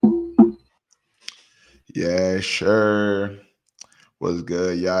Yeah, sure. What's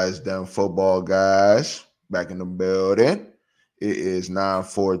good, y'all? It's them football guys back in the building. It is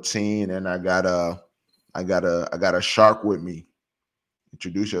 9:14, and I got a shark with me.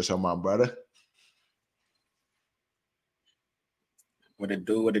 Introduce yourself, my brother. What it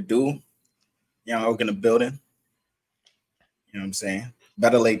do? What it do? Young Oak in the building. You know what I'm saying?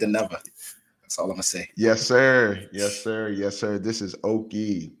 Better late than never. That's all I'm gonna say. Yes, sir. Yes, sir. Yes, sir. This is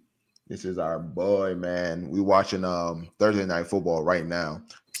Okie. This is our boy, man. We watching Thursday night football right now.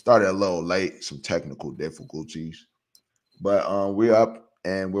 Started a little late, some technical difficulties. But we're up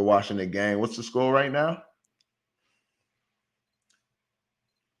and we're watching the game. What's the score right now?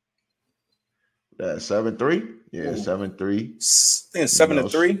 7-3. Yeah, Ooh, 7-3. I think it's You seven know, to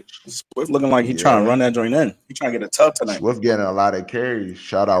three. Swift looking like he trying to yeah. run that joint in. He trying to get a tub tonight. Swift getting a lot of carries.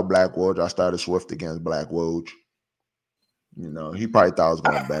 Shout out Black Woj. I started Swift against Black Woj. He probably thought I was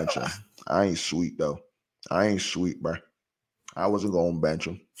gonna bench him. I ain't sweet though. I ain't sweet, bro. I wasn't gonna bench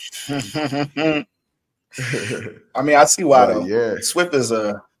him. I mean, I see why But though. yeah, Swift is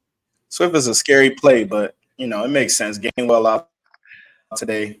a scary play, but it makes sense. Game well out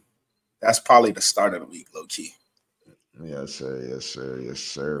today. That's probably the start of the week, low key. yes, sir, yes, sir, yes,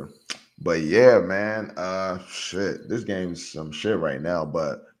 sir. But yeah, man. Shit. This game's some shit right now.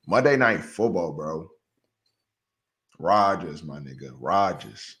 But Monday night football, bro. Rodgers, my nigga.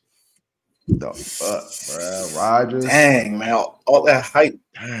 Rodgers. The fuck, bro. Rodgers. Dang, man, all that hype.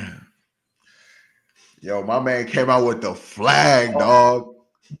 Damn. Yo, my man came out with the flag, Oh, dog.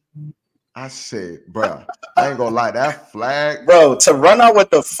 I said, bro, I ain't gonna lie, that flag. bro, to run out with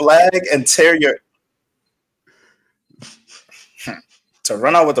the flag and tear your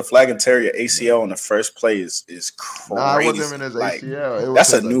ACL in the first play is Nah, it wasn't crazy. even his Like ACL. It was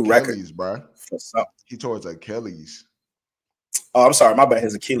that's a his new record Achilles, bro. for some. He tore his Achilles. Oh, I'm sorry, my bad.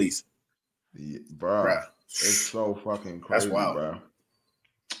 His Achilles, Yeah, bro, bro. it's so fucking That's crazy, wild. bro.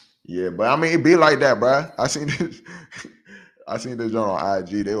 Yeah, but I mean, it be like that, bro. I seen this. I seen this on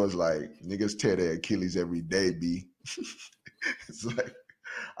IG. They was like, niggas tear their Achilles every day, B. It's like,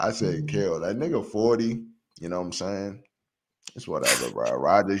 I said, kill that nigga 40. You know what I'm saying? It's whatever, bro.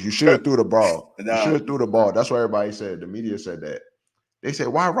 Rodgers, you should have threw the ball. You should Nah, have threw the ball. That's what everybody said. The media said that. They said,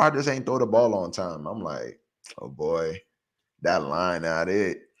 why Rodgers ain't throw the ball on time? I'm like, oh boy, that line not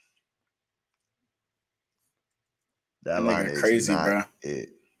it. That that line nigga is crazy, not bro. it.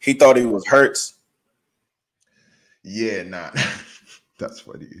 He thought he was Hurts. Yeah, nah. That's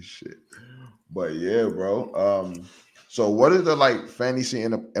funny as shit. But yeah, bro. So what are the like fantasy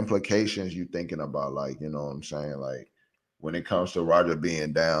implications you thinking about? Like, you know what I'm saying? Like when it comes to Roger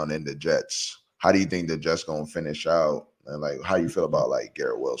being down in the Jets, how do you think the Jets gonna finish out? And like how you feel about like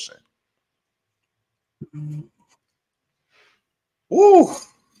Garrett Wilson? Woo,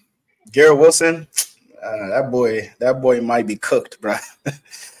 Garrett Wilson. That boy might be cooked, bro.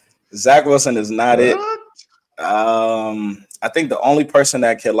 Zach Wilson is not it. What? I think the only person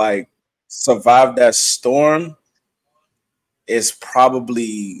that could like survive that storm is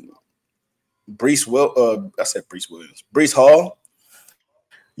probably Brees Will. I said Brees Williams, Brees Hall,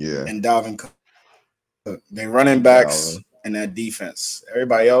 Yeah. and Dalvin Cook. They running backs Dalvin. and that defense.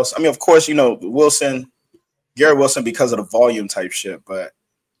 Everybody else. I mean, of course, Wilson, Garrett Wilson because of the volume type shit, but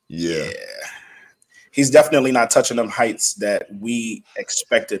Yeah. yeah, he's definitely not touching them heights that we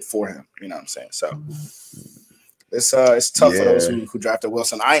expected for him. You know what I'm saying? So it's tough for those Yeah. who drafted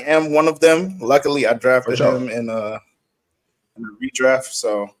Wilson. I am one of them. Luckily, I For drafted sure. him in a redraft.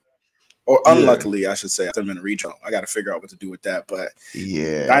 So, or Yeah. unluckily, I should say, I drafted him in a redraft. I got to figure out what to do with that. But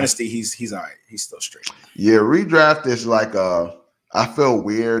Yeah. dynasty, he's all right. He's still straight. Yeah. Redraft is like I feel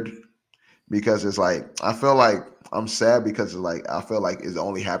weird because it's like I feel like I'm sad because it's like I feel like it's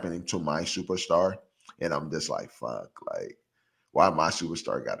only happening to my superstar, and I'm just like fuck, like why my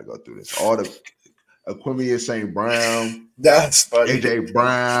superstar got to go through this? All the Aquimia St. Brown, That's funny. AJ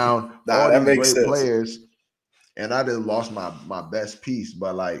Brown, Nah, all that these makes great sense. players, and I just lost my best piece.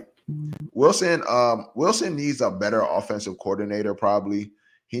 But like Wilson needs a better offensive coordinator. Probably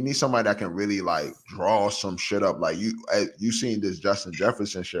he needs somebody that can really like draw some shit up. Like you seen this Justin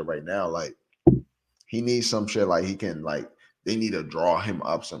Jefferson shit right now, like. He needs some shit like he can like they need to draw him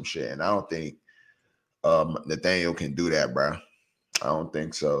up some shit. And I don't think Nathaniel can do that, bro. I don't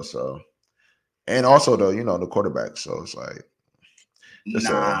think so. So and also the quarterback. So it's like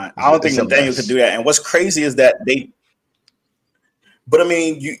Nah, I don't think it's a Nathaniel could mess. do that. And what's crazy is that but I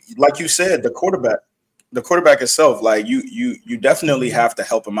mean, like you said, the quarterback. the quarterback itself, like you definitely have to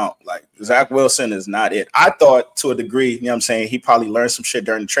help him out. Like Zach Wilson is not it. I thought to a degree, you know what I'm saying, he probably learned some shit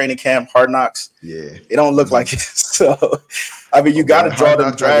during the training camp, Hard Knocks. Yeah. It don't look like it. So I mean, you got to draw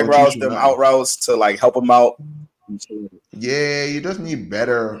them drag routes, them out routes to like help him out. Yeah, you just need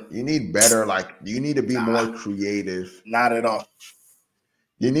better. You need better. Like you need to be more creative. Not at all.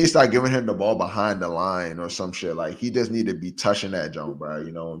 You need to start giving him the ball behind the line or some shit. Like he just need to be touching that jump, bro.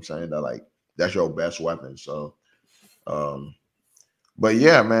 You know what I'm saying? That like that's your best weapon. So, but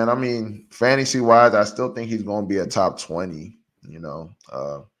yeah, man. I mean, fantasy wise, I still think he's going to be a top 20. You know,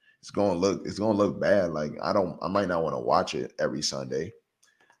 it's going to look bad. Like I might not want to watch it every Sunday,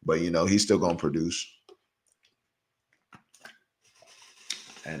 but you know, he's still going to produce.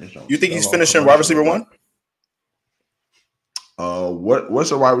 And you think he's finishing wide receiver 1? What's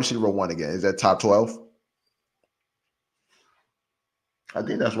a wide receiver 1 again? Is that top 12? I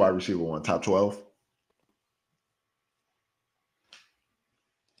think that's wide receiver 1, top 12.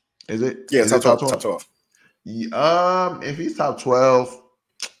 Is it? Yeah, is top, it top 12. Top 12. If he's top 12,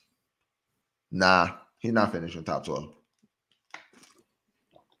 nah, he's not finishing top 12.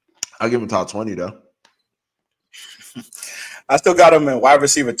 I'll give him top 20 though. I still got him in wide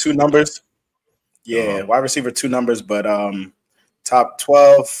receiver 2 numbers. Yeah, wide receiver 2 numbers, but top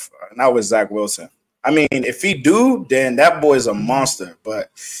 12, now with Zach Wilson. I mean, if he do, then that boy's a monster,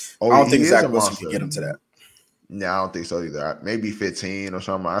 but I don't think Zach Wilson can get him to that. Yeah, I don't think so either. Maybe 15 or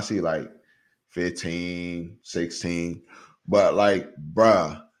something. I see like 15, 16. But like,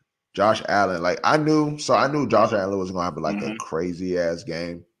 bruh, Josh Allen, like I knew Josh Allen was gonna have like a crazy ass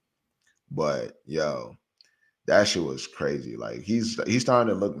game. But yo, that shit was crazy. Like he's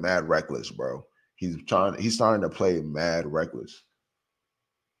starting to look mad reckless, bro. He's starting to play mad reckless.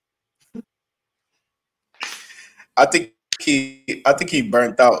 I think he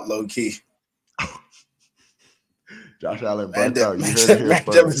burnt out low key. Josh Allen burnt out. You heard it here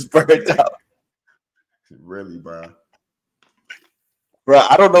first. Burnt out. Really, bro. Bro,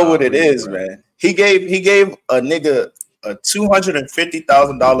 I don't know what it is, bro. Man. He gave a nigga a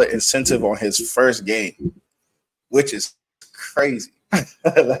 $250,000 incentive on his first game, which is crazy.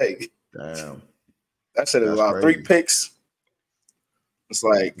 Like, damn, that shit is about 3 picks. It's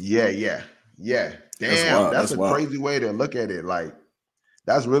like, yeah. Damn, that's a crazy way to look at it. Like,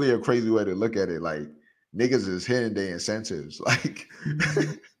 that's really a crazy way to look at it. Like, niggas is hitting their incentives. Like,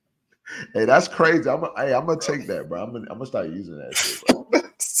 hey, that's crazy. I'm gonna take that, bro. I'm gonna start using that shit, bro.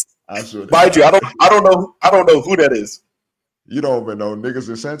 Mind you, I don't know who that is. You don't even know niggas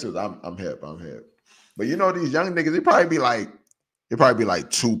incentives. I'm hip. But you know these young niggas, it probably be like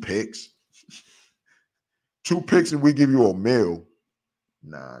 2 picks. 2 picks and we give you a meal.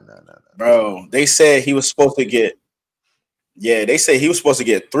 Nah. Bro, they said he was supposed to get. Yeah, they say he was supposed to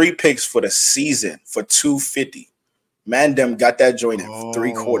get 3 picks for the season for $250. Man, them got that joint in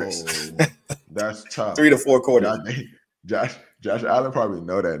 3 quarters. That's tough. 3 to 4 quarters. Josh Allen probably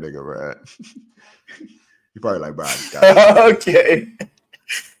know that nigga, right? He probably like, bro, okay.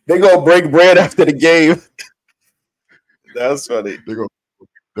 They gonna break bread after the game. That's funny.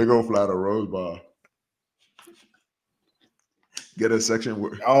 They go fly the Rose Bar. Get a section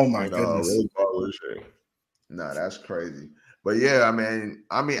with goodness. Rose Bar with shit. Nah, that's crazy. But yeah, I mean,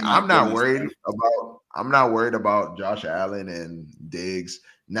 I'm not worried about Josh Allen and Diggs.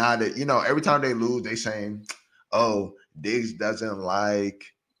 Now that every time they lose, they saying, "Oh, Diggs doesn't like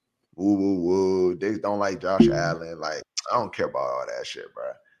Diggs don't like Josh Allen." Like, I don't care about all that shit,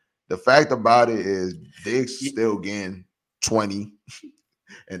 bro. The fact about it is Diggs still getting 20,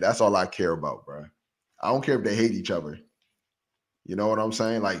 and that's all I care about, bro. I don't care if they hate each other. You know what I'm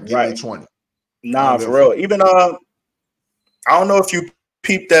saying? Like, give me 20. Nah, for real. Even I don't know if you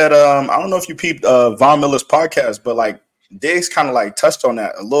peeped that. I don't know if you peeped Von Miller's podcast, but like Diggs kind of like touched on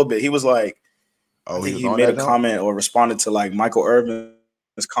that a little bit. He was like, I think he made a comment or responded to like Michael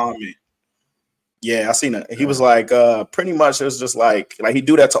Irvin's comment. Yeah, I seen it. He was like, pretty much it was just like he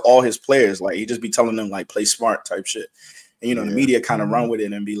do that to all his players. Like he just be telling them like play smart type shit. And the media kind of run with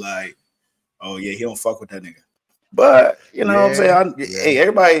it and be like, oh yeah, he don't fuck with that nigga. But you know what I'm saying? Hey,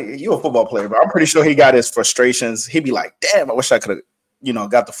 everybody, you a football player, but I'm pretty sure he got his frustrations. He'd be like, damn, I wish I could have,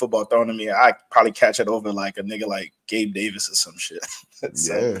 got the football thrown at me. I probably catch it over like a nigga like Gabe Davis or some shit.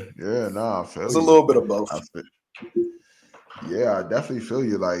 So, I feel it's a little bit of both. I definitely feel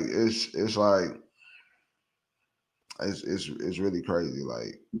you. Like it's like it's really crazy.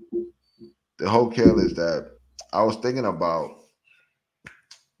 Like the whole kill is that I was thinking about,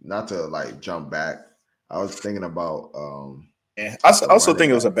 not to like jump back. I was thinking about I also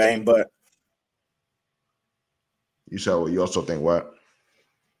think it was a bang, but you said you also think what?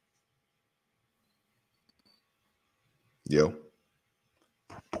 Yo.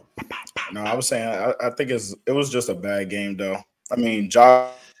 No, I was saying I think it was just a bad game though. I mean,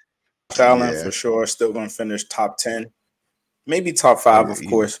 Josh Allen Yeah. for sure still going to finish top 10, maybe top 5, Yeah, of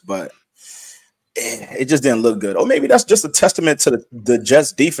course, but it just didn't look good. Or maybe that's just a testament to the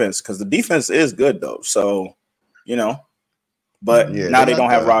Jets defense because the defense is good though. So, but yeah, now they don't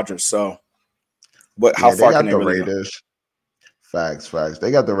have Rodgers. So, how they far can got they the really go? Raiders. Facts.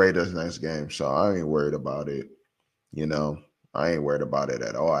 They got the Raiders next game, so I ain't worried about it. I ain't worried about it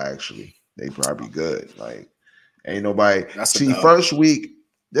at all. Actually, they probably good. Like, ain't nobody. That's a See, dub. first week.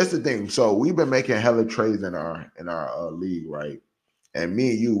 That's the thing. So we've been making hella trades in our league, right? And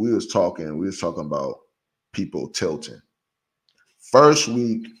me and you, we was talking about people tilting. First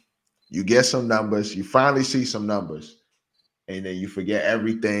week, you get some numbers, you finally see some numbers, and then you forget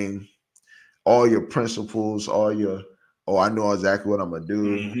everything, all your principles, I know exactly what I'm gonna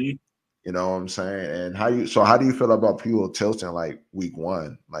do. Mm-hmm. You know what I'm saying? And how do you feel about people tilting like week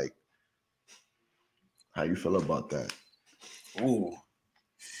 1? Like, how you feel about that? Ooh.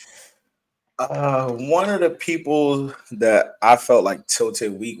 One of the people that I felt like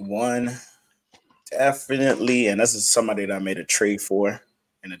tilted week 1, definitely, and this is somebody that I made a trade for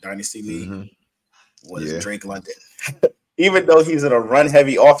in the Dynasty League, was Drake London. Even though he's in a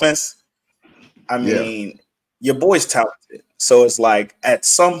run-heavy offense, I mean, your boy's talented. So it's like at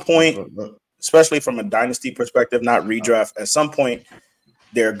some point, especially from a Dynasty perspective, not redraft, at some point,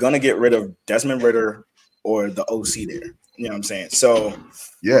 they're going to get rid of Desmond Ridder or the OC there. You know what I'm saying? So,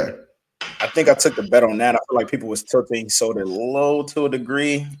 yeah. I think I took the bet on that. I feel like people was tilting sold it low to a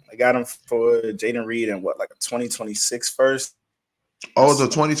degree. I got him for Jaden Reed and like a 2026 first. Oh, it's a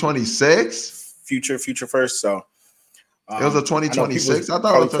 2026? Future first. So it was a 2026? I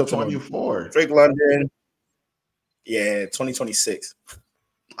thought it was a 24. Drake London. Yeah, 2026.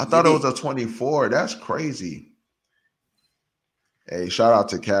 I thought it was a 24. That's crazy. Hey, shout out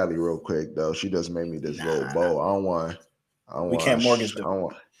to Callie real quick though. She just made me this little bow. I don't want. We can't mortgage them.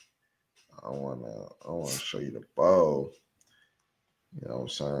 I want to show you the bow. You know what I'm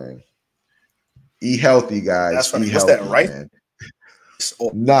saying? Eat healthy, guys. That's funny. Eat What's healthy, that, right? man.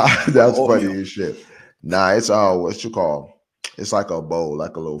 Nah, that's funny as shit. Nah, it's what you call? It's like a bowl,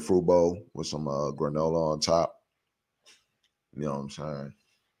 like a little fruit bowl with some granola on top. You know what I'm saying?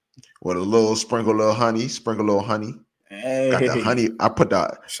 With a little sprinkle of honey. Hey. Got the honey. I put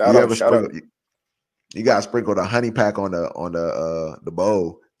the. Shout out. You gotta sprinkle the honey pack on the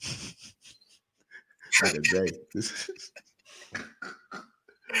bowl. Like a J.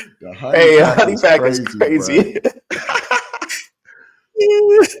 The honey pack is crazy.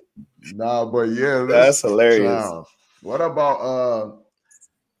 Nah, but yeah, that's hilarious. What about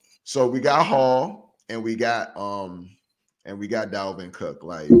so we got Hall and we got Dalvin Cook.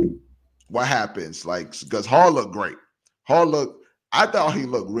 Like, what happens? Like, because Hall looked great. I thought he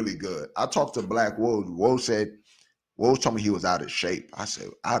looked really good. I talked to Black Wolf. Wolf told me he was out of shape. I said,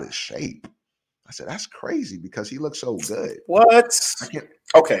 out of shape. I said, that's crazy because he looks so good. What? I can't.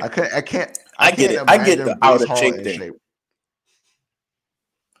 Okay. I can't. I get it. I get the out of shape thing.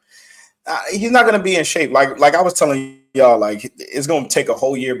 He's not going to be in shape. Like I was telling y'all, like it's going to take a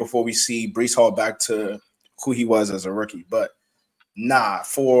whole year before we see Breece Hall back to who he was as a rookie. But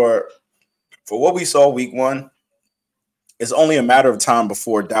for what we saw week 1, it's only a matter of time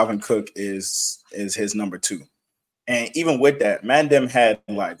before Dalvin Cook is his number 2. And even with that, Mandem had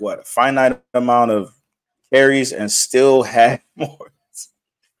like a finite amount of carries and still had more.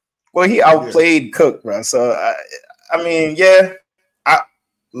 Well, he outplayed Cook, bro. So I mean, yeah.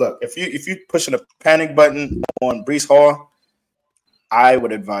 Look, if you pushing a panic button on Breece Hall, I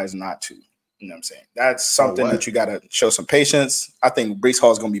would advise not to. You know what I'm saying? That's something that you got to show some patience. I think Breece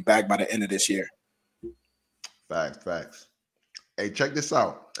Hall is going to be back by the end of this year. Facts. Hey, check this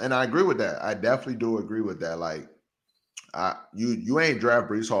out. And I agree with that. I definitely do agree with that. Like, you ain't draft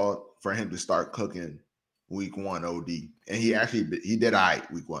Breece Hall for him to start cooking week 1 OD. And he did all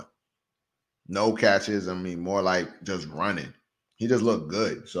right week 1. No catches. I mean, more like just running. He just looked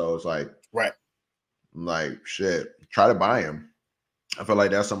good. So it's like, right. I'm like, shit, try to buy him. I feel like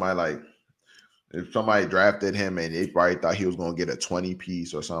that's somebody like, if somebody drafted him and they probably thought he was going to get a 20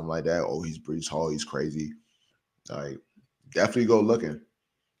 piece or something like that. Oh, he's Breece Hall. He's crazy. Like, definitely go looking.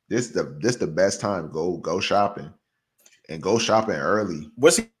 This the best time. Go shopping and go shopping early.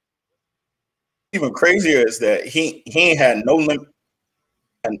 What's even crazier is that he ain't had no limp,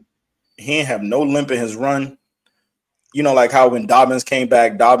 and he ain't have no limp in his run. You know, like how when Dobbins came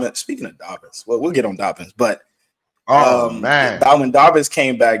back, speaking of Dobbins, well, we'll get on Dobbins, but man, when Dobbins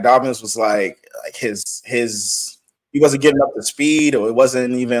came back, Dobbins was like his he wasn't getting up to speed, or it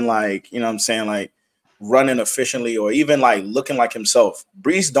wasn't even like, you know what I'm saying, like running efficiently or even like looking like himself.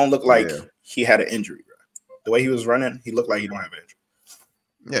 Brees don't look like he had an injury. Bro. The way he was running, he looked like he don't have an injury.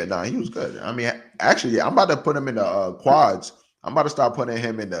 Yeah, no, he was good. I mean, actually, I'm about to put him in the quads. I'm about to start putting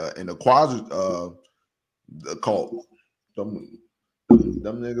him in the quads. The cult. Them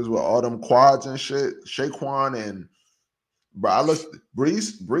niggas with all them quads and shit. Shaquan and bro, I look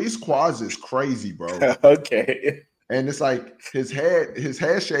Brees quads is crazy, bro. Okay. And it's like his head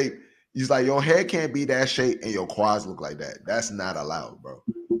shape. He's like, your head can't be that shape and your quads look like that. That's not allowed, bro.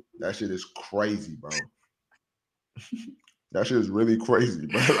 That shit is crazy, bro. That shit is really crazy,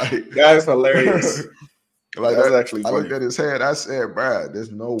 bro. Like that's hilarious. Like that's actually funny. I looked at his head. I said, bro,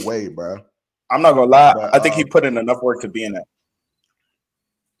 there's no way, bro. I'm not gonna lie. But, I think he put in enough work to be in that.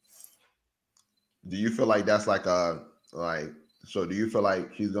 Do you feel like that's like a so do you feel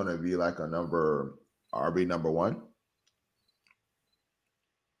like he's gonna be like a RB number 1?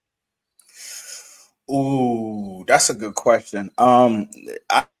 Ooh, that's a good question. I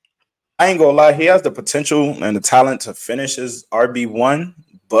ain't gonna lie, he has the potential and the talent to finish as RB1,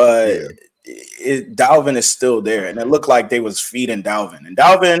 but Dalvin is still there, and it looked like they was feeding Dalvin. And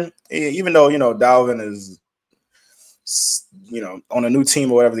Dalvin, even though Dalvin is on a new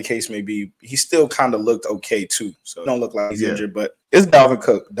team or whatever the case may be, he still kind of looked okay too. So it don't look like he's injured, but it's Dalvin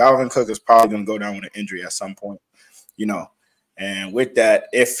Cook. Dalvin Cook is probably gonna go down with an injury at some point, And with that,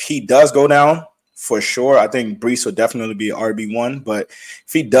 if he does go down, for sure, I think Brees will definitely be RB1. But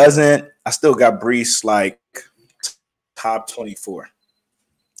if he doesn't, I still got Brees like top 24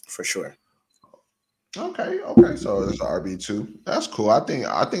 for sure. Okay. So it's RB2. That's cool. I think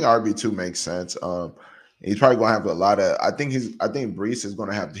RB2 makes sense. He's probably gonna have a lot of. I think Brees is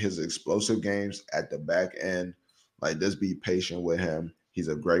gonna have his explosive games at the back end. Like, just be patient with him. He's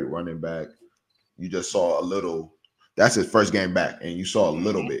a great running back. You just saw a little. That's his first game back, and you saw a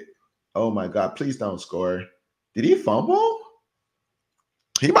little bit. Oh my God! Please don't score. Did he fumble?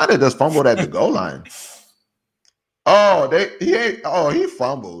 He might have just fumbled at the goal line. Oh, he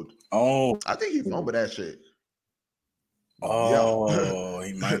fumbled. Oh, I think he fumbled that shit. Oh,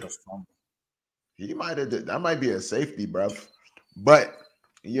 he might have fumbled. He might have. That might be a safety, bro. But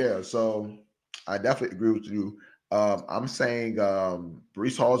yeah, so I definitely agree with you. I'm saying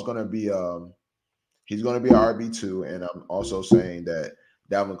Brees Hall is gonna be he's gonna be an RB2, and I'm also saying that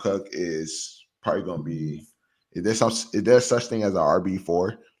Dalvin Cook is probably gonna be. Is there such thing as an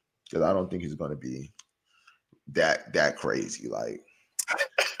RB4? Because I don't think he's gonna be that crazy. Like,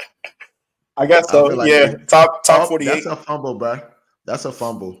 I guess so. Like yeah, top 48. That's a fumble, bro. That's a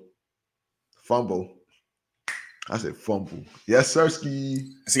fumble. I said fumble. Yes, Sirski.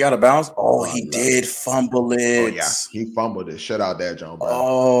 Is he out of bounds? Oh, he did fumble it. Oh, yeah. He fumbled it. Shut out there, John, bro.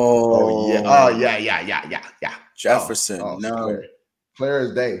 Oh, yeah. Oh, yeah. Jefferson. No. Clear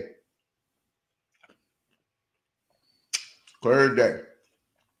as day. Clear as day.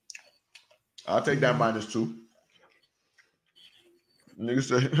 I'll take that -2.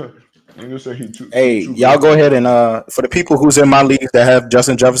 Nigga say he too. Hey, y'all go ahead and for the people who's in my league that have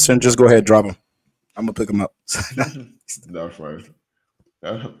Justin Jefferson, just go ahead and drop him. I'm gonna pick him up. That's funny.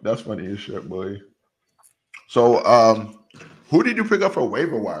 That's funny as shit, boy. So, who did you pick up for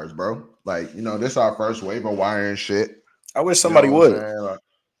waiver wires, bro? Like, this is our first waiver wire and shit. I wish somebody would. Like,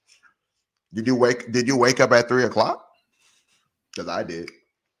 did you wake up at 3:00? Because I did.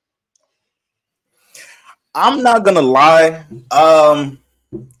 I'm not gonna lie.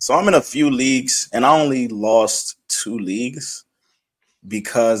 So I'm in a few leagues, and I only lost 2 leagues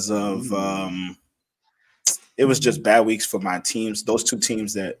because of it was just bad weeks for my teams. Those 2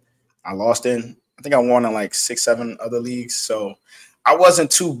 teams that I lost in, I think I won in like 6, 7 other leagues. So I wasn't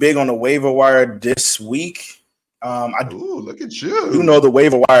too big on the waiver wire this week. Look at you. You know the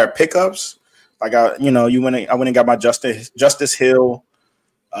waiver wire pickups. Like I went and got my Justice Hill.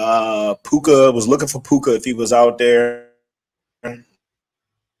 Puka, was looking for Puka if he was out there.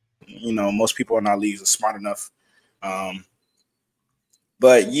 Most people in our leagues are smart enough.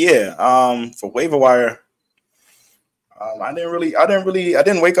 But yeah, for waiver wire, I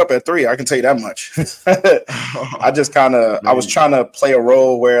didn't wake up at 3. I can tell you that much. I just I was trying to play a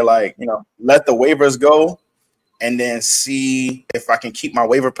role where let the waivers go and then see if I can keep my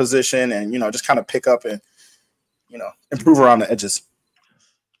waiver position and, just kind of pick up and, improve around the edges.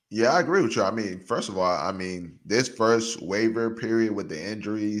 Yeah, I agree with you. I mean, first of all, this first waiver period with the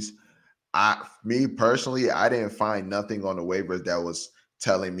injuries, me personally, I didn't find nothing on the waivers that was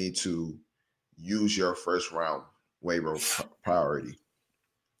telling me to use your first round waiver priority.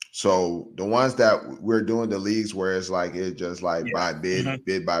 So the ones that we're doing the leagues where it's just like by bid,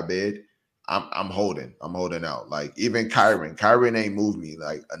 bid by bid, I'm holding out. Like even Kyron ain't moved me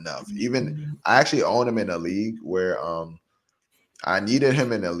like enough. Even I actually own him in a league where I needed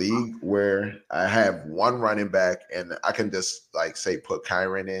him in a league where I have one running back and I can just like say put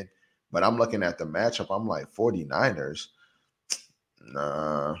Kyron in. But I'm looking at the matchup. I'm like 49ers.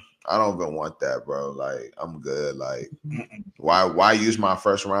 Nah, I don't even want that, bro. Like I'm good. Like why use my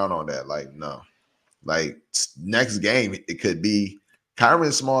first round on that? Like no. Like next game it could be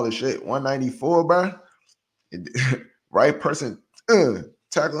Kyron's small as shit. 194, bro. Right person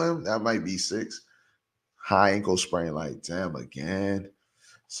tackle him. That might be 6. High ankle sprain. Like damn again.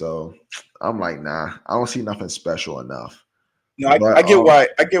 So I'm like, nah, I don't see nothing special enough. No, But I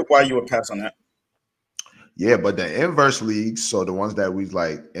get why you would pass on that. yeah, but the inverse leagues, so the ones that we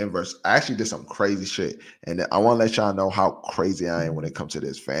like inverse, I actually did some crazy shit. And I want to let y'all know how crazy I am when it comes to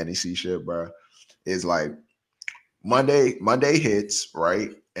this fantasy shit, bro. It's like Monday hits,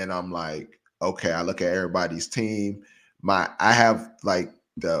 right? And I'm like, okay, I look at everybody's team. I have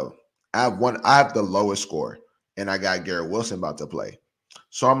the lowest score, and I got Garrett Wilson about to play.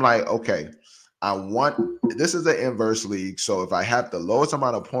 So I'm like, okay, this is an inverse league. So if I have the lowest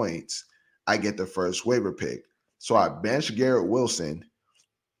amount of points, I get the first waiver pick. So I bench Garrett Wilson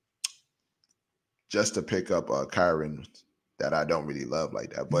just to pick up Kyron that I don't really love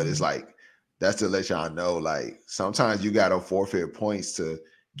like that. But it's like that's to let y'all know, like sometimes you gotta forfeit points to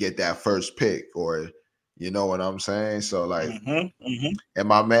get that first pick, or you know what I'm saying. So like, and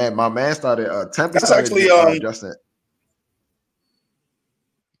my man started Tempe That's started actually Justin.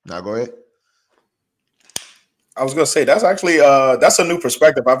 Now go ahead. I was gonna say that's actually that's a new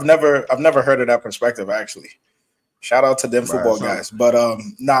perspective. I've never heard of that perspective actually. Shout out to them Right, football guys. But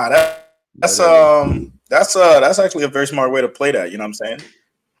nah, that's literally. that's actually a very smart way to play that, you know what I'm saying?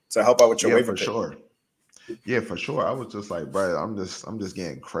 To help out with your Yeah, waiver for pick. sure. Yeah, for sure. I was just like, bro, I'm just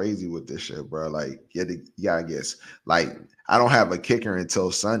getting crazy with this shit, bro. Like, yeah, I guess. Like, I don't have a kicker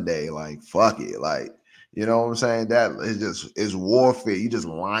until Sunday. Like, fuck it. Like, you know what I'm saying? That is just is warfare. You just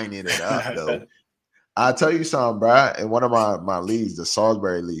lining it up though. I'll tell you something, bro. In one of my leagues, the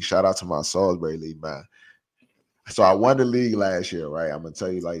Salisbury League. Shout out to my Salisbury League, man. So I won the league last year, right? I'm gonna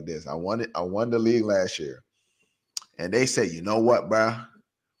tell you like this. I won the league last year. And they said, you know what, bro?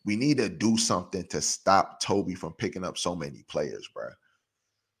 We need to do something to stop Toby from picking up so many players, bro.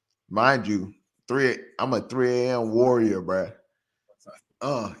 Mind you, I'm a 3 a.m. warrior, bro.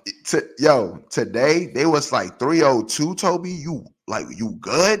 Today they was like 302, Toby. You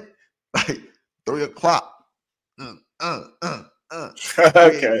good? Like 3 o'clock. Free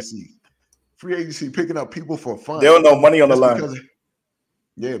Okay. agency. Free agency picking up people for They fun. don't know money on the Just line.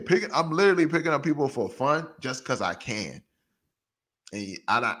 because I'm literally picking up people for fun just because I can. And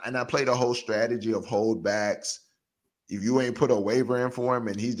I play the whole strategy of holdbacks. If you ain't put a waiver in for him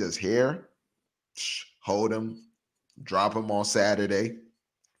and he's just here, hold him, drop him on Saturday.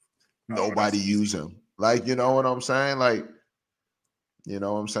 Nobody use him. Like, you know what I'm saying? Like, you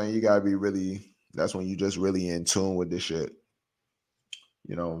know what I'm saying? You gotta be really, that's when you just really in tune with this shit.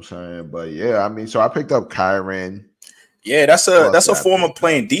 You know what I'm saying? But yeah, I mean, so I picked up Kyron. Yeah, Fuck that's a that I form of picked up.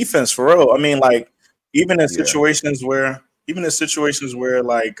 playing defense for real. I mean, like even in Yeah. situations where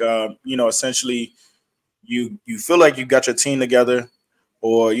like essentially you feel like you got your team together,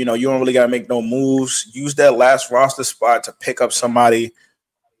 or you don't really got to make no moves. Use that last roster spot to pick up somebody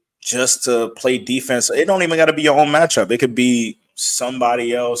just to play defense. It don't even got to be your own matchup. It could be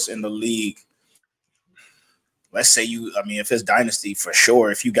somebody else in the league. Let's say if it's dynasty for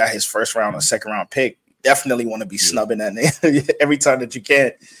sure, if you got his first round or second round pick, definitely want to be Yeah. snubbing that name every time that you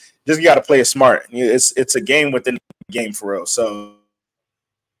can. Just got to play it smart. It's a game within the game for real. So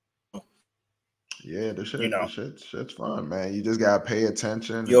Yeah, shit's fun, man. You just gotta pay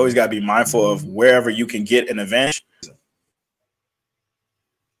attention you always and got to be mindful of wherever you can get an advantage.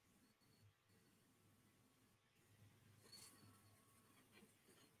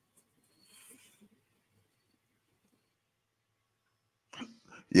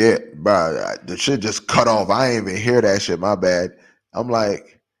 yeah, bro. The shit just cut off. I ain't even hear that shit. My bad. I'm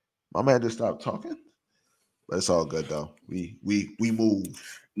like, my man just stopped talking. But it's all good though. We moved.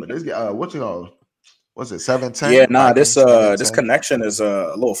 But this guy, what's it called? What's it? Yeah, 7-10 nah, this Vikings. seven this ten. connection is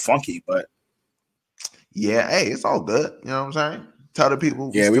a little funky, but Yeah, hey, it's all good. You know what I'm saying? Tell the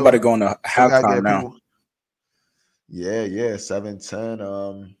people we yeah, we about to still go into gotta halftime get now. people. Yeah,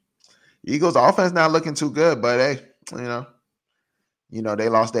 7-10. Eagles offense not looking too good, but hey, they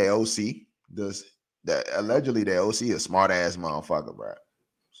lost their OC. That allegedly their OC is smart ass motherfucker, bro.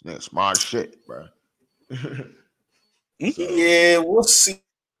 This nigga smart as shit, bro. So Yeah, we'll see.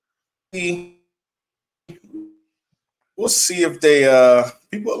 we'll see if they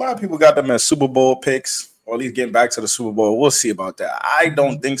people. A lot of people got them as Super Bowl picks, or at least getting back to the Super Bowl. We'll see about that. I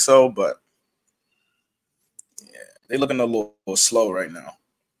don't think so, but they're looking a little slow right now.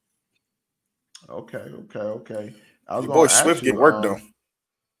 Okay. I was Your boy gonna ask Swift get you. work though.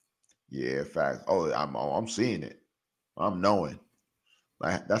 Yeah, fact. Oh, I'm seeing it. I'm knowing.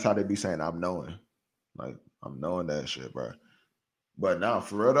 Like that's how they be saying. I'm knowing. Like I'm knowing that shit, bro. But now,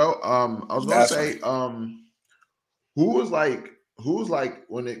 for real though, I was gonna That's funny. say, who's like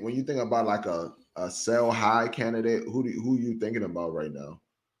when you think about like a sell high candidate, who you thinking about right now?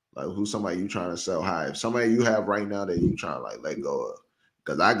 Like who's somebody you trying to sell high? If somebody you have right now that you trying to like let go of,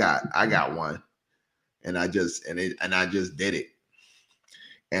 because I got one, and I just did it,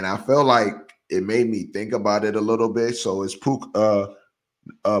 and I feel like it made me think about it a little bit. So it's Puka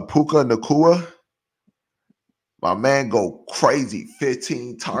Nakua. My man go crazy.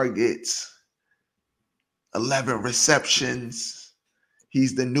 15 targets, 11 receptions.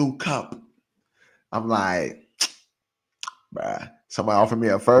 He's the new Cup. I'm like, bruh, somebody offered me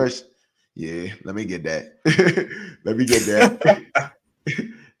a first. Yeah, let me get that. Let me get that.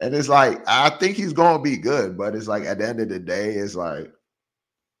 And it's like, I think he's going to be good, but it's like at the end of the day, it's like,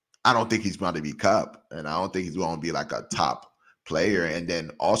 I don't think he's going to be Cup, and I don't think he's going to be like a top player. And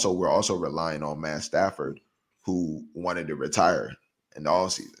then also, we're also relying on Matt Stafford, who wanted to retire in the all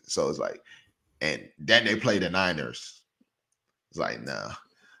season. So it's like, and then they play the Niners. It's like, nah,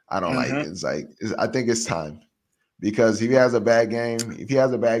 I don't like it. It's like, I think it's time. Because if he has a bad game,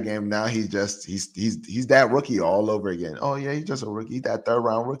 now he's that rookie all over again. Oh yeah, he's just a rookie. He's that third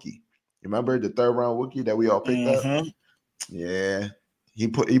round rookie. Remember the third round rookie that we all picked up? Yeah. He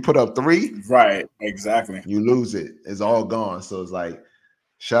put up 3. Right, exactly. You lose it. It's all gone. So it's like,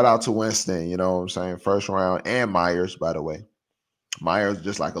 shout out to Winston, you know what I'm saying? First round, and Myers, by the way. Myers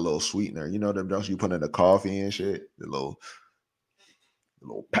just like a little sweetener. You know them drugs you put in the coffee and shit? The little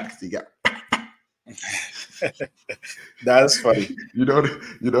packs he got. That's funny. You know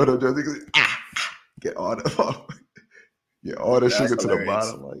the drugs. Get all the sugar to the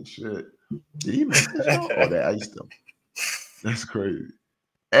bottom, like shit. Did he make this show? Oh, they iced him. That's crazy.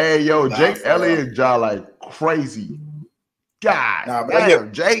 Hey, yo, Jake Elliott jaw like crazy. God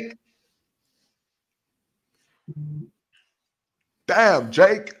damn, Jake. Damn,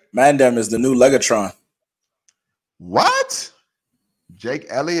 Jake. Mandem is the new Legatron. What? Jake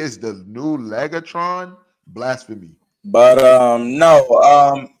Elliott is the new Legatron? Blasphemy. But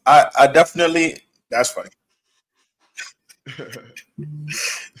no, I definitely, that's funny.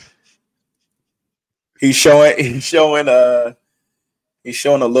 He's showing a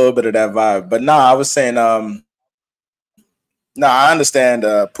little bit of that vibe. But I was saying I understand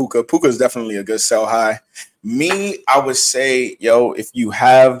Puka. Puka is definitely a good sell high. Me, I would say, yo, if you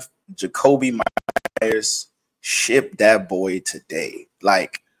have Jacoby Myers, ship that boy today.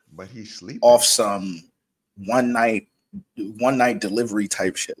 Like, but he's sleeping off some one night delivery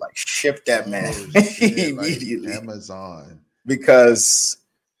type shit. Like, ship that man immediately. Like Amazon. Because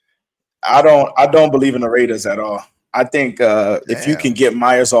I don't believe in the Raiders at all. I think if you can get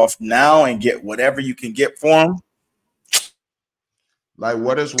Myers off now and get whatever you can get for him. Like,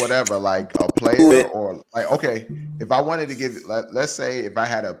 what is whatever? Like a player, or like, okay, if I wanted to give, let's say if I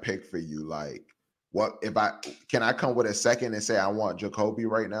had a pick for you, like, what if can I come with a second and say I want Jacoby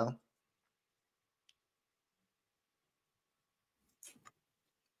right now?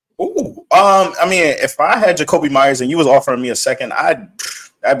 Ooh, I mean, if I had Jacoby Myers and you was offering me a second,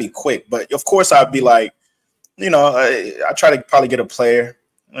 that'd be quick. But of course, I'd be like, I try to probably get a player,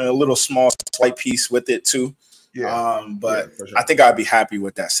 a little small slight piece with it too. Yeah. But yeah, sure. I think I'd be happy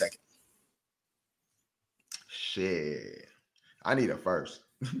with that second. Shit, I need a first.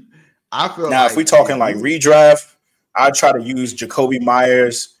 I feel now if we talking like redraft, I'd try to use Jacoby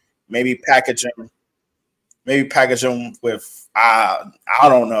Myers, maybe package him with I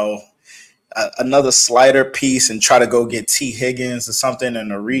don't know, another slider piece, and try to go get T. Higgins or something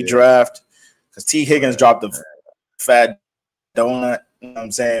in a redraft, because T. Higgins dropped the fat donut. You know what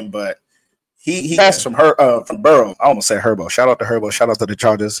I'm saying? But he has from Burrow. I almost said Herbo. Shout out to Herbo. Shout out to the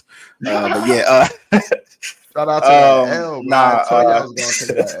Chargers. But yeah, shout out to that L. I told you I was gonna take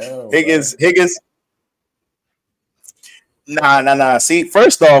that L. Higgins. Nah. See,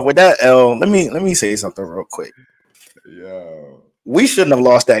 first off, with that L, let me say something real quick. Yo, we shouldn't have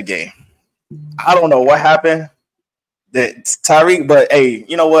lost that game. I don't know what happened. That Tyreek, but hey,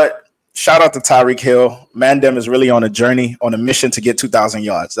 you know what? Shout out to Tyreek Hill. Mandem is really on a journey, on a mission to get 2,000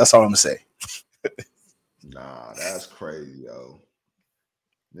 yards. That's all I'm gonna say. Nah, that's crazy, yo.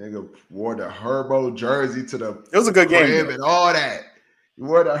 Nigga wore the Herbo jersey to the it was a good game and all that. You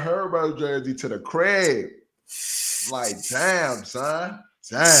wore the Herbo jersey to the crib. Like, damn, son.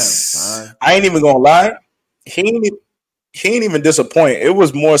 Damn, son. I ain't even gonna lie. He ain't, e- he ain't even disappoint. It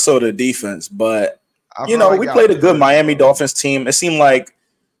was more so the defense, but I felt like we y'all played a good pushed, Miami bro. Dolphins team. It seemed like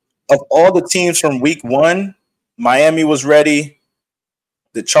of all the teams from week one, Miami was ready,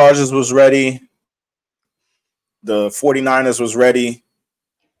 the Chargers was ready, the 49ers was ready.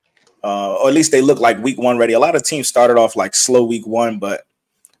 Or at least they looked like week one ready. A lot of teams started off like slow week one, but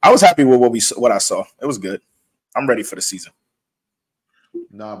I was happy with what I saw. It was good. I'm ready for the season.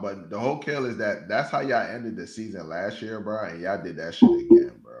 Nah, but the whole kill is that's how y'all ended the season last year, bro, and y'all did that shit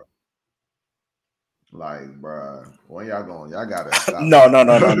again, bro. Like, bro, when y'all going, y'all gotta stop No, no, that.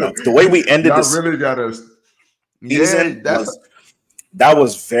 no, no, no. The way we ended Y'all the really gotta. Yeah, season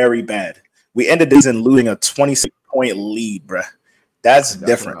was very bad. We ended the season losing a 26-point lead, bruh. That's that's what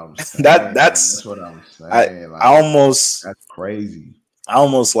different. I'm that saying. that's That's what I'm I saying. I Like, almost that's crazy. I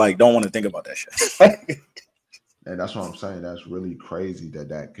almost like don't want to think about that shit. And that's what I'm saying. That's really crazy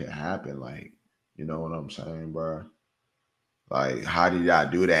that could happen. Like, you know what I'm saying, bro? Like, how did y'all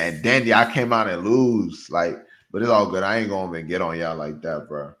do that? And then y'all came out and lose. Like, but it's all good. I ain't gonna even get on y'all like that,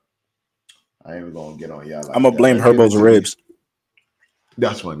 bro. I ain't even gonna get on y'all I'm like gonna that. blame Let's get Herbo's into these. ribs.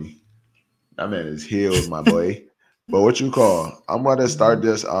 That's funny. That man is healed, my boy. But what you call? I'm gonna start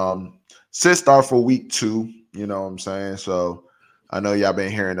this sit start for week 2. You know what I'm saying? So I know y'all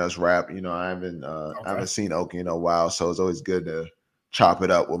been hearing us rap. You know, I Okay. haven't seen Oki in a while, so it's always good to chop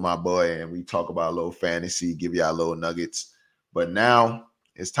it up with my boy and we talk about a little fantasy, give y'all little nuggets. But now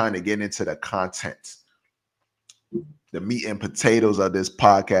it's time to get into the content, the meat and potatoes of this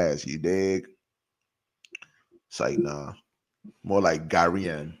podcast. You dig? It's like nah, more like Gary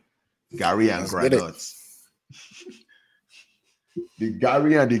and Let's get it. granuts. The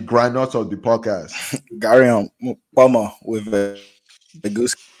Gary and the granuts of the podcast. Gary on Palmer with the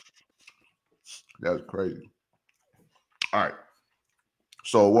goose. That's crazy. All right.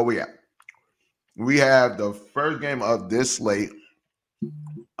 So what we at? We have the first game of this slate.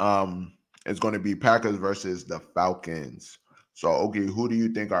 It's going to be Packers versus the Falcons. So okay, who do you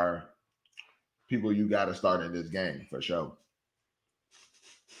think are people you got to start in this game for sure?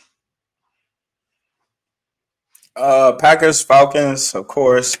 Packers, Falcons, of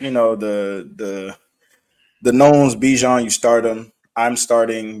course. The knowns. Bijan, you start him. I'm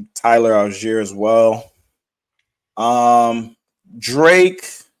starting Tyler Algier as well. Um, Drake.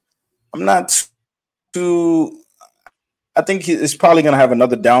 I'm not too. I think he's probably going to have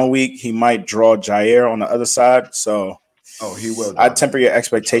another down week. He might draw Jair on the other side. So Oh, he will I draw temper Jair your for sure.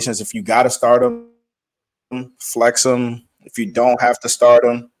 expectations. If you got to start him, flex him. If you don't have to start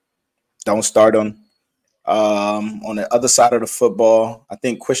him, don't start him. On the other side of the football, I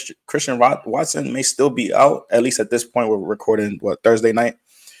think Christian Watson may still be out. At least at this point, we're recording Thursday night.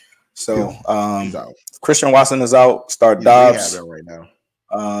 So Yeah, he's out. Christian Watson is out. Start He's Dobbs. rehabbing right now.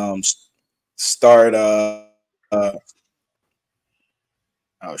 Start uh, oh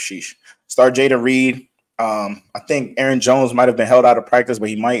sheesh. Start Jada Reed. I think Aaron Jones might have been held out of practice, but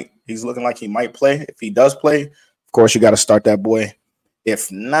he's looking like he might play. If he does play, of course you got to start that boy.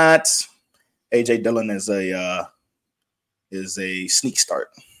 If not, AJ Dillon is a sneak start.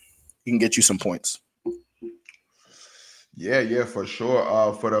 He can get you some points. Yeah, for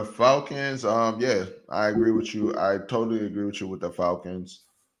sure. For the Falcons, yeah, I agree with you. I totally agree with you with the Falcons.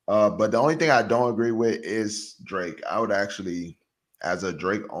 But the only thing I don't agree with is Drake. I would actually, as a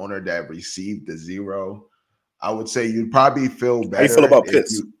Drake owner that received the 0, I would say you'd probably feel How you feel better about if Pitts?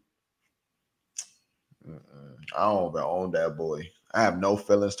 you. I don't even own that boy. I have no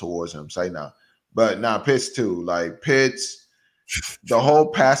feelings towards him. Say now, but now Pitts too. Like Pitts, the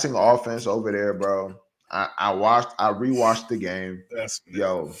whole passing offense over there, bro. I rewatched the game. That's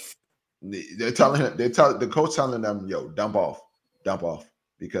Yo, they're telling him, the coach telling them, yo, dump off,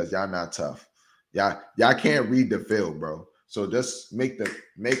 because y'all not tough. Y'all can't read the field, bro. So just make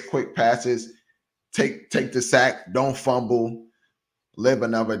quick passes, take the sack, don't fumble, live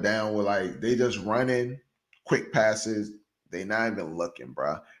another down with like they just running quick passes. They not even looking,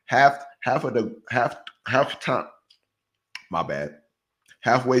 bro. Half of the half time, my bad.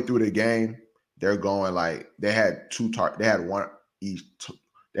 Halfway through the game, they're going like they had one each.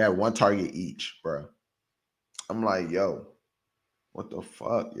 They had one target each, bro. I'm like, yo, what the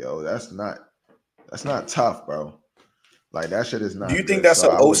fuck, yo? That's not tough, bro. Like that shit is Do you not think good. that's So an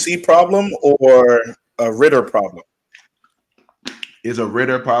I would. OC problem or a Ritter problem? It's a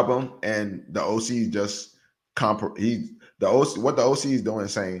Ritter problem, and the OC just he the OC what the OC is doing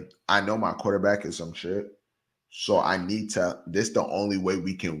is saying, I know my quarterback is some shit, so I need to. This the only way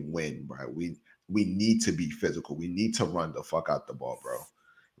we can win, bro. We need to be physical. We need to run the fuck out the ball, bro.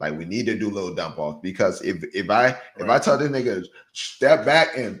 Like we need to do little dump off because if I tell this nigga step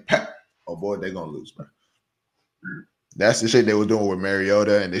back and oh boy, they're gonna lose, bro. That's the shit they was doing with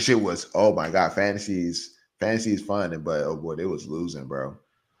Mariota, and the shit was, oh my god, fantasy is fun, but oh boy, they was losing, bro.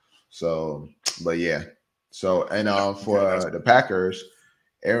 So, but yeah. So and for the Packers,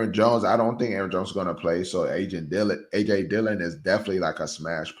 Aaron Jones, I don't think Aaron Jones is gonna play. So AJ Dillon is definitely like a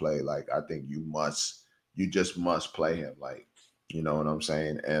smash play. Like I think you just must play him. Like, you know what I'm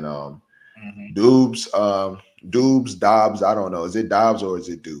saying? And Dobbs, I don't know. Is it Dobbs or is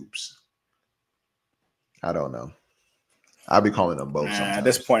it Doobs? I don't know. I'll be calling them both sometimes. At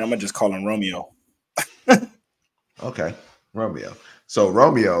this point, I'm gonna just call him Romeo. Okay, Romeo. So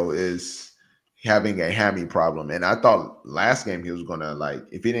Romeo is having a hammy problem, and I thought last game he was gonna like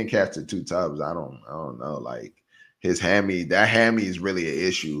if he didn't catch the 2 tubs. I don't know. Like his hammy, that hammy is really an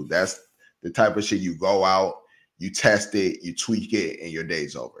issue. That's the type of shit you go out, you test it, you tweak it, and your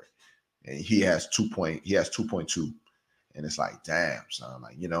day's over. And he has 2.2, and it's like, damn, son.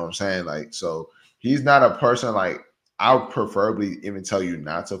 Like, you know what I'm saying? Like, so he's not a person like I would preferably even tell you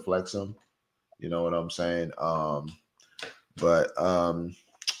not to flex him. You know what I'm saying? But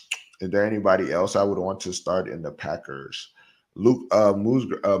is there anybody else I would want to start in the Packers? Luke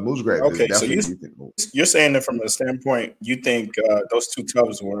Moosegrave. Okay, so you're saying that from the standpoint, you think those 2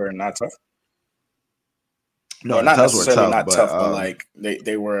 tubs were not tough? No, well, not necessarily tough, not tough, but like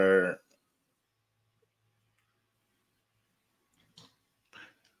they were.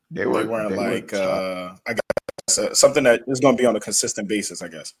 They weren't like I guess something that is going to be on a consistent basis, I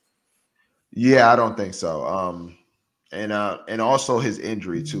guess. Yeah, I don't think so. And also his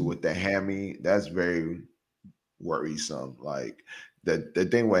injury too with the hammy, that's very worrisome. Like the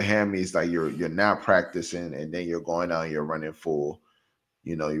thing with hammy is like you're not practicing and then you're going out and you're running full,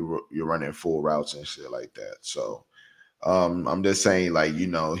 you know, you're running full routes and shit like that. So I'm just saying, like, you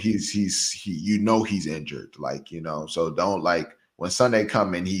know, he's injured, like, you know, so don't like when Sunday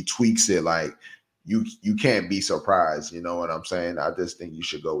come and he tweaks it, like you can't be surprised. You know what I'm saying? I just think you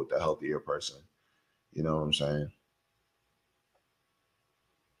should go with the healthier person. You know what I'm saying?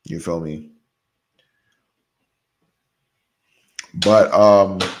 You feel me? But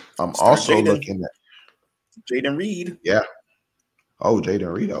I'm also looking at Jaden Reed. Yeah. Oh,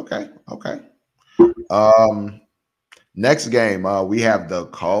 Jaden Reed. Okay. Next game, we have the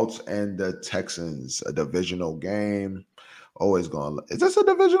Colts and the Texans, a divisional game. Always going. Is this a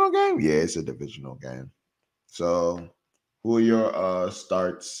divisional game? Yeah, it's a divisional game. So, who are your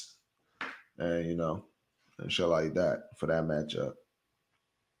starts, and you know, and shit like that for that matchup?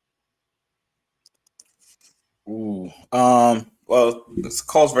 Ooh. Well, it's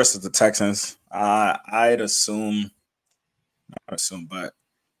Colts versus the Texans. I'd assume, but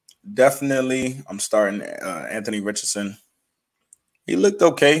definitely I'm starting Anthony Richardson. He looked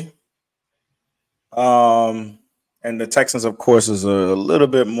okay. And the Texans, of course, is a little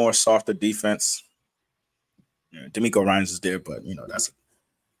bit more softer defense. D'Amico Ryans is there, but you know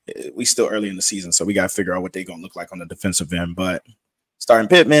we still early in the season, so we got to figure out what they're gonna look like on the defensive end. But starting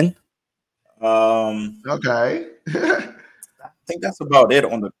Pittman. Okay. I think that's about it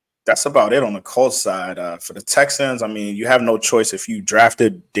on the Colts side. For the Texans, I mean, you have no choice. If you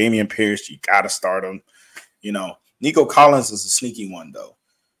drafted Dameon Pierce, you got to start him. You know, Nico Collins is a sneaky one, though.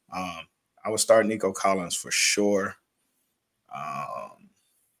 I would start Nico Collins for sure. I'm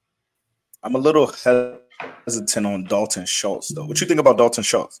a little hesitant on Dalton Schultz, though. What you think about Dalton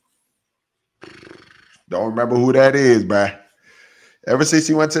Schultz? Don't remember who that is, bruh. Ever since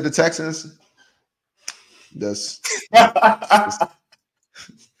he went to the Texans, just I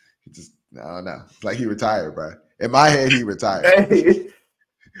don't know. Like he retired, bro. In my head, he retired. Hey.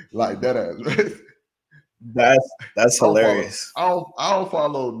 Like that ass. That's hilarious. I don't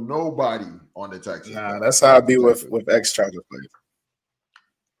follow nobody on the Texans. Nah, that's how I be with ex-Chargers players.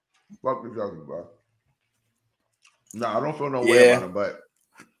 Fuck the Chargers, bro. No, I don't feel no way about him, but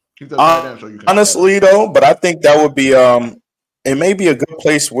he's a tight end, so you can honestly though, but I think that would be it may be a good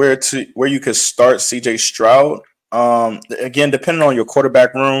place where you could start CJ Stroud. Again, depending on your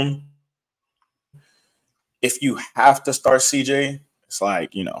quarterback room, if you have to start CJ, it's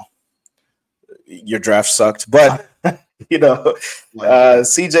like, you know, your draft sucked. But, you know,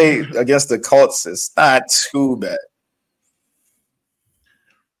 CJ against the Colts is not too bad.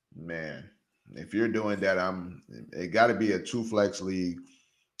 Man, if you're doing that, it got to be a 2-flex league,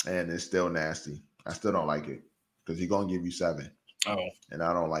 and it's still nasty. I still don't like it because he's going to give you 7. Oh. And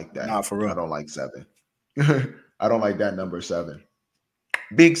I don't like that. Not for real. I don't like 7. I don't like that number 7.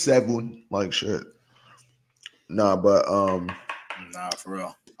 Big 7, like shit. Nah, but nah, for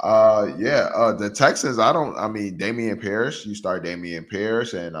real. The Texans. I mean, Damian Pierce. You start Damian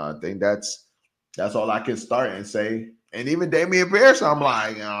Pierce, and I think that's all I can start and say. And even Damian Pierce, I'm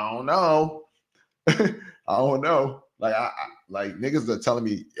like, I don't know. I don't know. Like like niggas are telling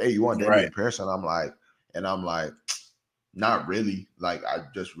me, hey, you want Damian Right. Pierce? And I'm like, not really. Like, I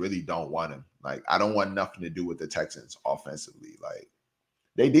just really don't want him. Like, I don't want nothing to do with the Texans offensively. Like,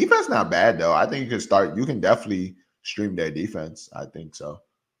 their defense not bad though. I think you can definitely stream their defense. I think so.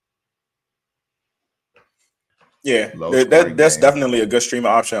 Yeah, Low scoring that's game. definitely a good streamer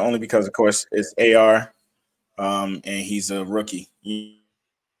option. Only because, of course, it's AR, and he's a rookie. You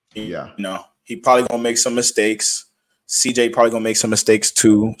Yeah. know, he probably gonna make some mistakes. CJ probably gonna make some mistakes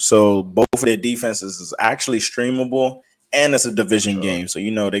too. So both of their defenses is actually streamable, and it's a division Sure. game. So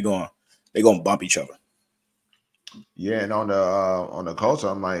they're gonna bump each other. Yeah, and on the Colts,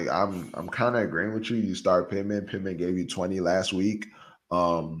 I'm kind of agreeing with you. You start Pittman. Pittman gave you 20 last week.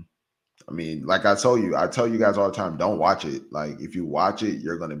 I mean, like I tell you guys all the time, don't watch it. Like, if you watch it,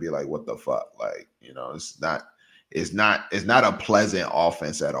 you're gonna be like, what the fuck? Like, it's not a pleasant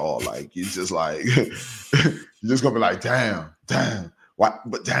offense at all. Like, you just like you're just gonna be like, damn, what?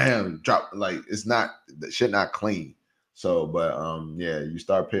 But damn, drop, like, it's not, the shit not clean. So, but yeah, you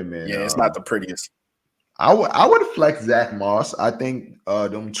start Pittman. Yeah, it's not the prettiest. I would flex Zach Moss. I think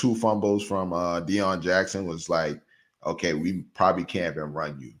them 2 fumbles from Deion Jackson was like, okay, we probably can't even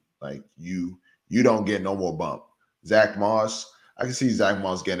run you. Like, you don't get no more bump. Zach Moss, I can see Zach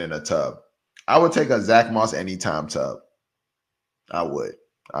Moss getting in a tub. I would take a Zach Moss anytime tub. I would.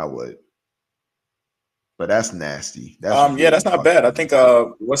 But that's nasty. That's Yeah, really that's not bad. I fucking think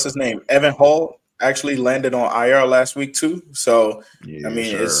nasty. what's his name? Evan Hall actually landed on IR last week too. So I Yeah,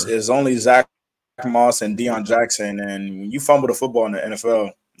 mean, sure. it's only Zach Moss and Deion Jackson, and when you fumble the football in the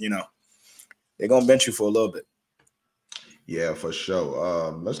NFL, they're gonna bench you for a little bit. Yeah, for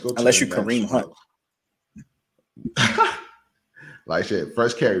sure. Let's go to Unless the you next Kareem Hunt. one. Like shit,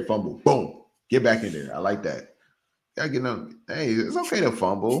 first carry, fumble, boom, get back in there. I like that. Gotta get them. Hey, it's okay to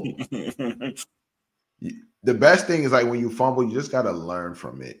fumble. The best thing is, like, when you fumble, you just gotta learn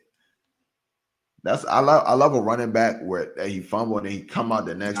from it. I love a running back where he fumble and then he come out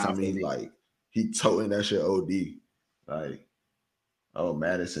the next Nah, time, for he me. like he toting that shit OD. Like, oh,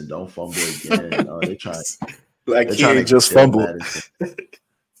 Madison, don't fumble again. Oh, Like they're he trying ain't to just kill fumbled. Madison.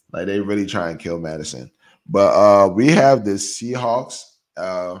 Like, they really try and kill Madison. But we have the Seahawks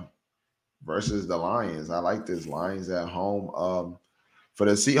versus the Lions. I like this, Lions at home. For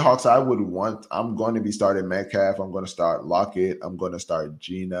the Seahawks, I'm going to be starting Metcalf. I'm going to start Lockett. I'm going to start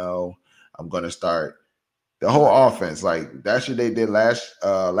Geno. I'm going to start the whole offense. Like, that shit they did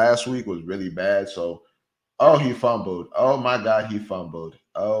last week was really bad. So, oh, he fumbled. Oh my God, he fumbled.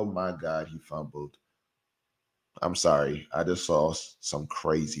 Oh my God, he fumbled. I'm sorry. I just saw some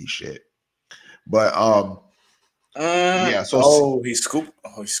crazy shit. But yeah, so He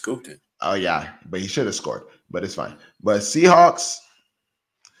scooped it. oh yeah, but he should have scored. But it's fine. But Seahawks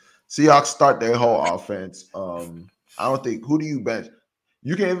start their whole offense. I don't think, who do you bench?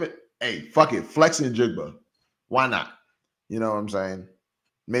 You can even, hey, fuck it, flex in Jigba. Why not? You know what I'm saying?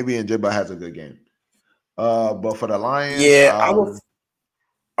 Maybe Jigba has a good game. But for the Lions, Yeah,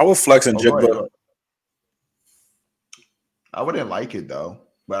 I would flex in oh, go ahead, go Jigba. ahead. I wouldn't like it though,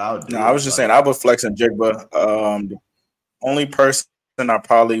 but I would No, do I it. was just saying Like, I would flex in Jigba. The only person I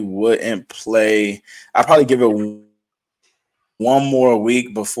probably wouldn't play. I'd probably give it one more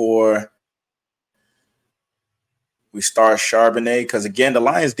week before we start Charbonnet, because again, the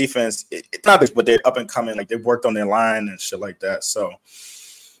Lions defense, it's not this, but they're up and coming. Like, they've worked on their line and shit like that. So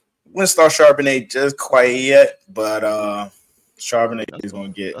wouldn't start Charbonnet just quite yet, but Charbonnet is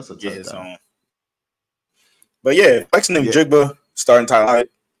gonna that's a get his touchdown. own. But yeah, flexing him Yeah, Jigba, starting Tyler,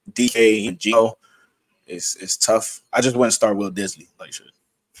 DK and Gio is tough. I just wouldn't start Will Disley. Like, shit.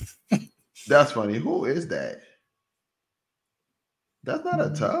 that's funny. Who is that? That's not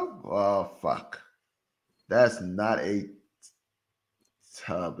a tub. Oh fuck. That's not a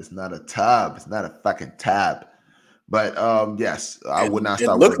tub. It's not a tub. It's not a fucking tab. But yes, I would not It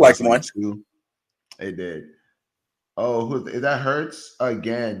start Will looked like Disley one. too. It did. Oh, who is that? Hurts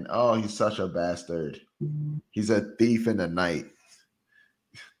again. Oh, he's such a bastard. He's a thief in the night.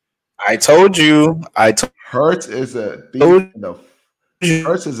 I told you. Hurts is a thief Told in the you.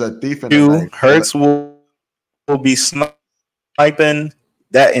 Hurts is a thief in the night. Hurts will be sniping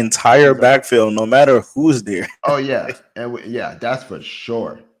that entire He's a, backfield, no matter who's there. oh yeah, and yeah, that's for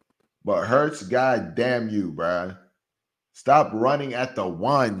sure. But Hurts, god damn you, bruh. Stop running at the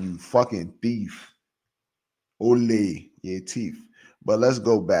one, you fucking thief. Ole, yeah, thief. But let's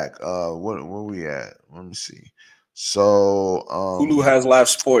go back. Where we at? Let me see. So Hulu has live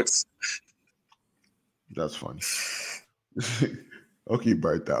sports. that's funny. Okay,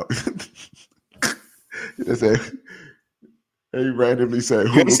 burnt out. He said he randomly said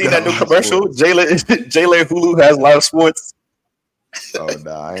You ain't Hulu seen got that new live commercial? sports. Jalen Hulu has live sports. Oh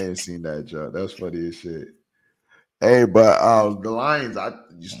no, I ain't seen that joke. That's funny as shit. Hey, but the Lions,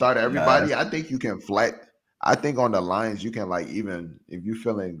 you start Nah. everybody. I think you can flex. I think on the Lions, you can like even if you're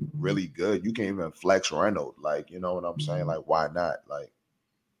feeling really good, you can even flex Reynolds. Like, you know what I'm saying? Like, why not? Like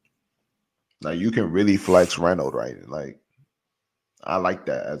you can really flex Reynolds, right? Like, I like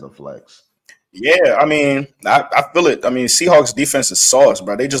that as a flex. Yeah, I mean, I feel it. I mean, Seahawks defense is sauce,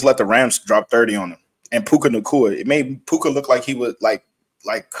 bro. They just let the Rams drop 30 on them. And Puka Nakua, it made Puka look like he was like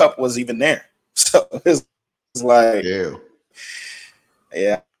Cup was even there. So it's like, Yeah.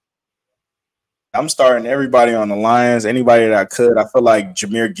 yeah, I'm starting everybody on the Lions. Anybody that I could. I feel like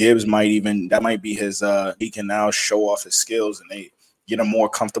Jameer Gibbs might be his he can now show off his skills and they get him more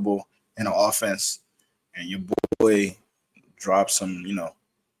comfortable in the offense. And your boy drop some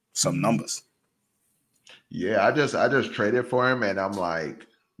numbers. Yeah, I just traded for him and I'm like,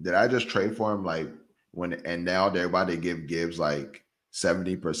 did I just trade for him like when and now they're about to give Gibbs like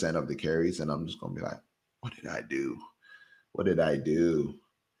 70% of the carries and I'm just gonna be like, what did I do? What did I do?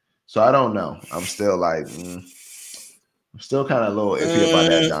 So I don't know. I'm still like, I'm still kind of a little iffy about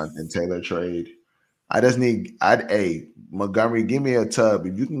that Mm, Jonathan Taylor trade. I just need, hey, Montgomery, give me a tub.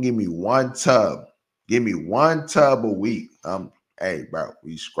 If you can give me one tub, give me one tub a week. Hey, bro,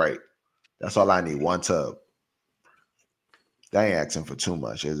 we straight. That's all I need. One tub. They ain't asking for too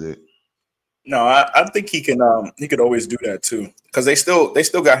much, is it? no, I think he could always do that too because they still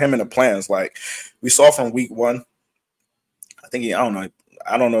got him in the plans. Like we saw from week one, I think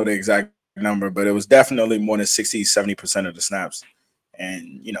I don't know the exact number, but it was definitely more than 60-70% of the snaps.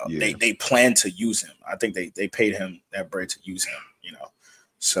 And Yeah. they plan to use him. I think they paid him that bread to use him.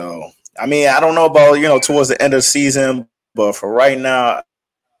 So I mean I don't know about towards the end of the season, but for right now,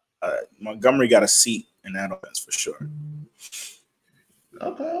 Montgomery got a seat in that offense for sure.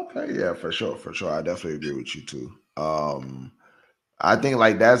 Okay. Yeah, for sure. For sure. I definitely agree with you too. I think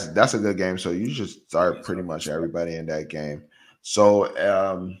like that's a good game. So you should start pretty much everybody in that game. So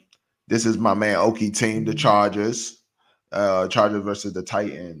this is my man Oki team, the Chargers. Chargers versus the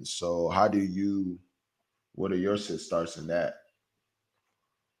Titans. So what are your sit starts in that?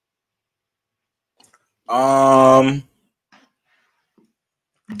 Um,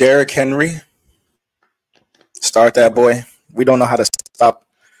 Derrick Henry, start that Okay. boy. We don't know how to stop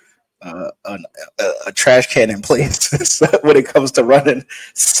a trash can in place when it comes to running.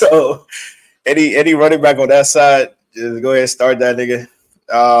 So any running back on that side, just go ahead and start that nigga.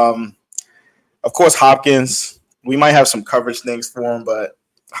 Um, of course Hopkins. We might have some coverage things for him, but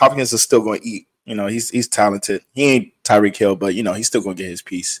Hopkins is still going to eat. He's talented. He ain't Tyreek Hill, but he's still going to get his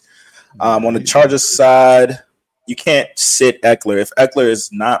piece. Yeah, On the he's gonna Chargers side, you can't sit Eckler. If Eckler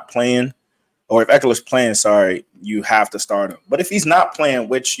is not playing, or if Eckler's playing, sorry, you have to start him. But if he's not playing,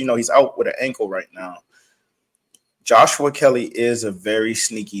 which he's out with an ankle right now, Joshua Kelly is a very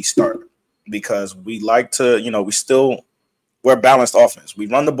sneaky starter because we like to, we're a balanced offense. We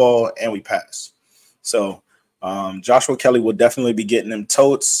run the ball and we pass. So Joshua Kelly will definitely be getting them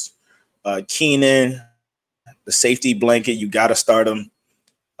totes. Keenan, the safety blanket, you got to start him.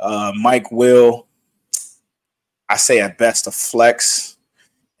 Mike Will, I say at best a flex.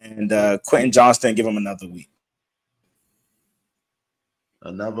 And Quentin Johnston, give him another week.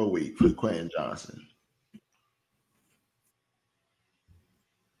 another week for Quentin Johnson.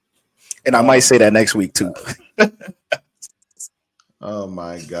 And I might Oh say my that next week too. god. Oh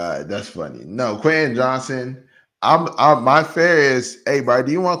my god, that's funny. No, Quentin Johnson. My fair is, hey, bro.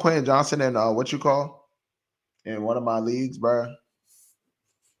 Do you want Quentin Johnson in what you call in one of my leagues, bro?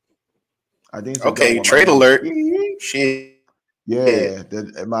 I think it's a good Okay, one. My trade man, alert. Ski. Shit. Yeah,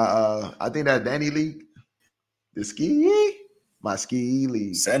 I think that Danny League, the Ski, my Ski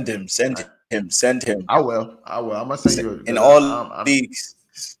League. Send him, send I, him, send him. I will. I'm gonna send you In because all I'm leagues.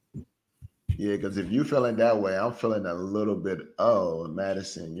 yeah. Because if you feeling that way, I'm feeling a little bit. Oh,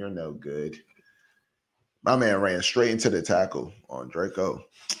 Madison, you're no good. My man ran straight into the tackle on Draco,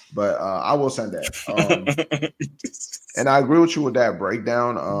 but I will send that. And I agree with you with that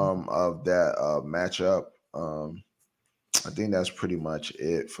breakdown of that matchup. I think that's pretty much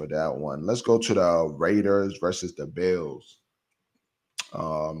it for that one. Let's go to the Raiders versus the Bills.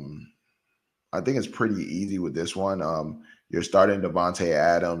 Um, I think it's pretty easy with this one. You're starting Devontae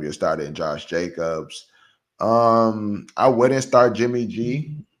Adams. You're starting Josh Jacobs. I wouldn't start Jimmy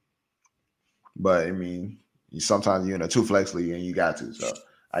G, but I mean, sometimes you're in a two flex league and you got to. So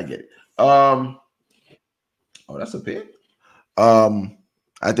I get it. Oh, that's a pick.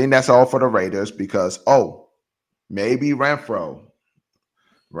 I think that's all for the Raiders because maybe Renfro.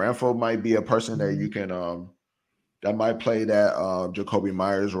 Renfro might be a person that you can that might play that Jacoby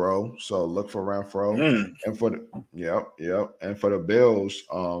Myers role. So look for Renfro. And for the yep. And for the Bills,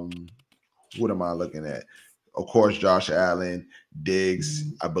 what am I looking at? Of course, Josh Allen,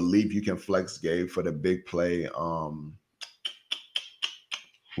 Diggs. I believe you can flex Gabe for the big play.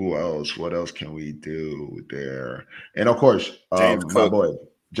 Who else? What else can we do there? And of course, James my Cook. boy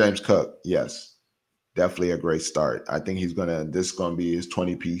James Cook. Yes, definitely a great start. I think this is gonna be his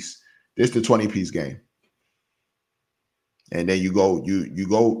 20 piece. This is the 20 piece game. And then you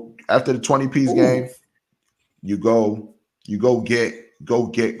go after the 20 piece game, you go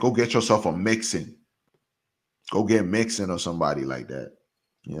get yourself a Mixon. Go get Mixon or somebody like that.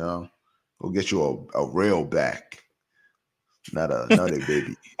 You know, go get you a real back, not a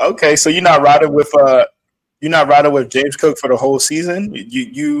baby. Okay, so you're not riding with James Cook for the whole season. How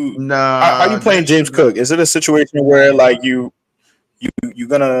you Nah, playing James Cook? Is it a situation where like you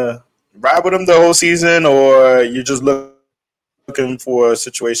gonna ride with him the whole season, or you're just looking for a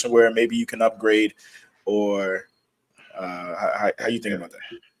situation where maybe you can upgrade, or how you think about that?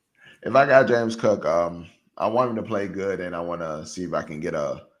 if I got James Cook, I want him to play good, and I want to see if I can get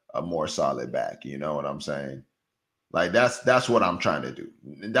a more solid back. You know what I'm saying? Like that's what I'm trying to do.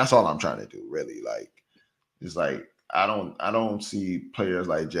 That's all I'm trying to do, really. Like it's like I don't see players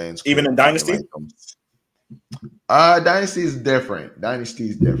like James Even Cook in being Dynasty? like them. Dynasty is different. Dynasty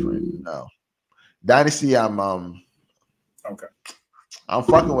is different. No, Dynasty. Okay. I'm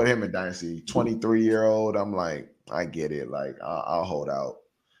fucking with him in Dynasty. 23-year-old. I'm like, I get it. Like I'll hold out.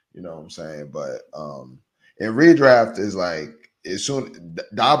 You know what I'm saying? But in redraft is like as soon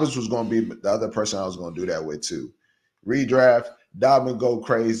Dobbins was going to be the other person I was going to do that with too. Redraft, Dobbins go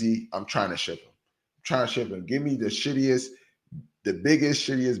crazy. I'm trying to ship him. Give me the biggest,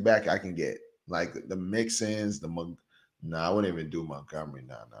 shittiest back I can get. Like the Mixins, I wouldn't even do Montgomery.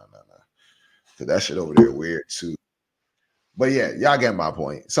 Nah. Cause that shit over there weird too. But yeah, y'all get my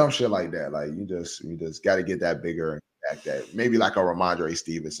point. Some shit like that. Like you just got to get that bigger back. That maybe like a Ramondre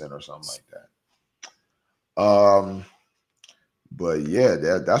Stevenson or something like that. But yeah,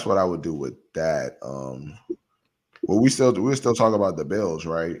 that's what I would do with that. Well, we still talk about the Bills,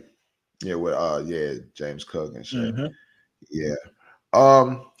 right? Yeah, with James Cook and shit. Mm-hmm. Yeah.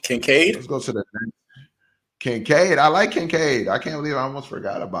 Kincaid? Let's go to the next. Kincaid. I like Kincaid. I can't believe I almost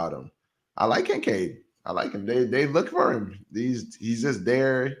forgot about him. I like Kincaid. I like him. They look for him. He's just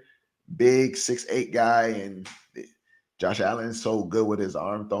there, big 6'8" guy, and Josh Allen's so good with his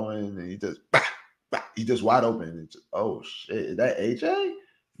arm throwing, and he just wide open. Oh shit, is that AJ?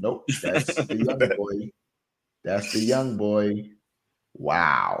 Nope, that's the young boy. That's the young boy.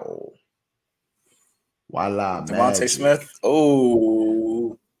 Wow. Voila, Devontae magic. Smith?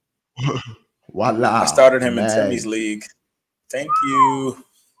 Oh. Voila, I started him in Timmy's magic. league. Thank you.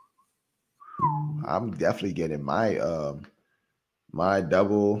 I'm definitely getting my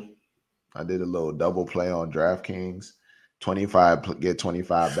double. I did a little double play on DraftKings. 25 get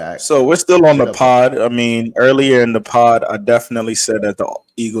 25 back. So we're still on the Should have pod. I mean, earlier in the pod, I definitely said that the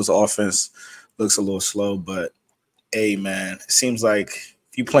Eagles offense looks a little slow, but hey, man, it seems like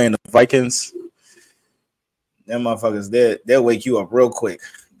if you playing the Vikings, them motherfuckers, they'll wake you up real quick.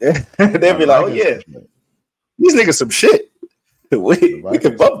 They'll be the like, oh, Vikings. yeah, these niggas some shit. we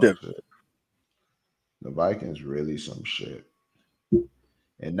can bump them. The Vikings really some shit.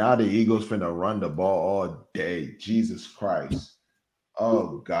 And now the Eagles finna run the ball all day. Jesus Christ.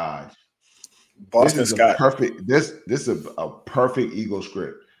 Oh God. Boston Scott. This is a perfect Eagle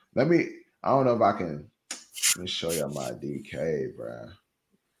script. I don't know if I can let me show you my DK, bro.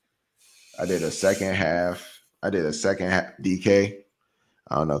 I did a second half DK.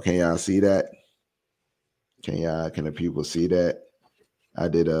 I don't know. Can y'all see that? Can the people see that? I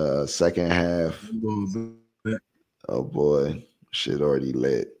did a second half. Oh boy, shit already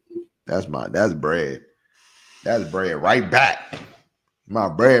lit. That's bread. That's bread right back. My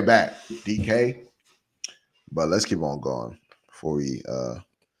bread back, DK. But let's keep on going before we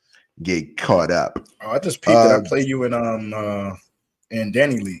get caught up. Oh, I just peeped that I play you in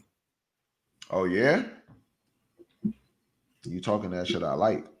Danny League. Oh yeah? You talking that shit I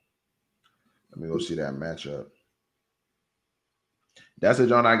like. Let me go see that matchup. That's the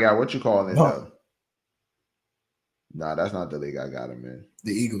John I got. What you calling it though? Nah, that's not the league I got him in.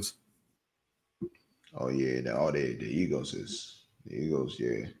 The Eagles. Oh yeah, the Eagles is the Eagles,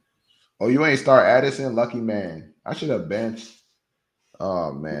 yeah. Oh, you ain't start Addison, lucky man. I should have benched.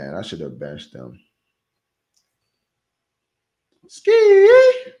 Oh man, I should have benched them. Ski.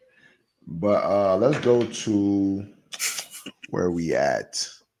 But let's go to where we at.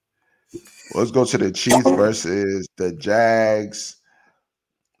 Let's go to the Chiefs versus the Jags.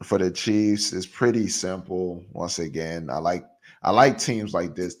 For the Chiefs, it's pretty simple. Once again, I like teams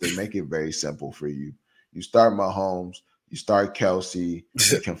like this. They make it very simple for you. You start Mahomes, you start Kelsey,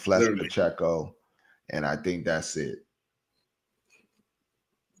 you can flex Literally. Pacheco, and I think that's it.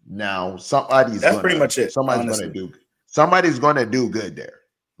 Now somebody's That's pretty gonna much it, somebody's gonna honestly. do somebody's gonna do good there.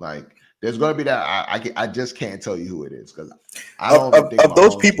 Like there's gonna be that I just can't tell you who it is because I Of, don't even of, think of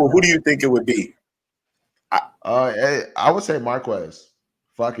those Mahomes can people, who do catch you it. think it would be? I would say Marquez.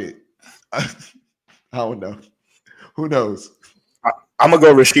 Fuck it. I don't know. Who knows? I'm gonna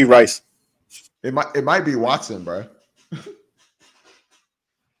go Rasheed Rice. It might be Watson, bro.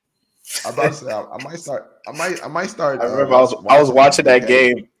 I'm about to say I might start. I might start I remember I was Watson and watching that DK.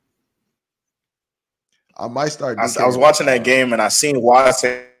 game. I might start I DK was and watching that game and I seen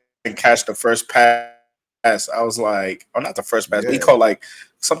Watson catch the first pass. I was like, or not the first pass, but he yeah. called like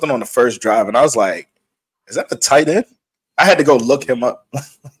something on the first drive, and I was like, "Is that the tight end?" I had to go look him up.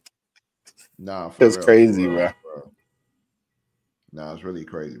 Nah, It for was real, for crazy, real, bro. for real. Nah, it's really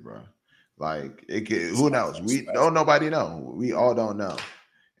crazy, bro. Like it could, who knows? We don't nobody know. We all don't know.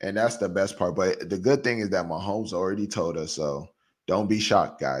 And that's the best part. But the good thing is that Mahomes already told us, so don't be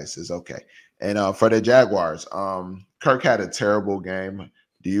shocked, guys. It's okay. And for the Jaguars, Kirk had a terrible game.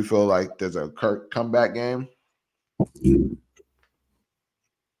 Do you feel like there's a Kirk comeback game?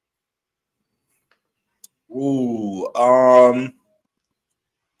 Ooh,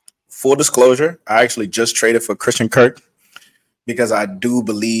 full disclosure, I actually just traded for Christian Kirk because I do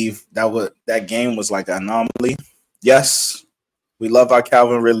believe that game was like an anomaly. Yes, we love our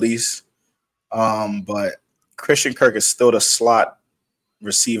Calvin Ridley's, but Christian Kirk is still the slot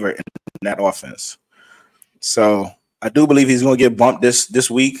receiver in that offense. So I do believe he's going to get bumped this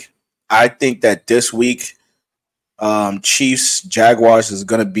week. I think that this week, Chiefs Jaguars is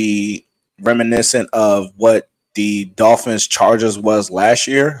going to be reminiscent of what the Dolphins Chargers was last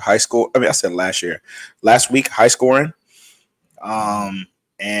year. High score. I mean, I said last year, last week, high scoring.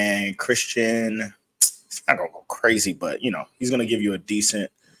 And Christian, it's not going to go crazy, but he's going to give you a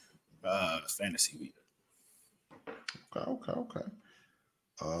decent fantasy week. Okay.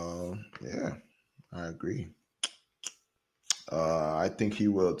 Yeah, I agree. I think he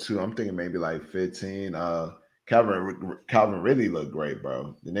will too. I'm thinking maybe like 15. Calvin really looked great,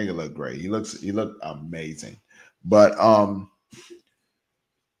 bro. The nigga looked great. He looked amazing. But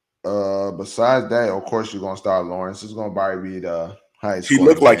besides that, of course you're gonna start Lawrence. It's gonna probably be the highest He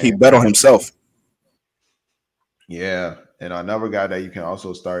looked scoring like he game. bet on himself. Yeah. And another guy that you can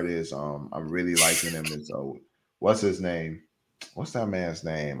also start is I'm really liking him is what's his name? What's that man's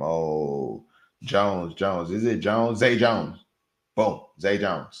name? Oh, Jones. Jones. Is it Jones? Zay Jones. Boom. Zay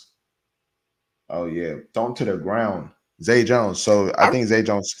Jones. Oh yeah, thrown to the ground. Zay Jones. So I I think Zay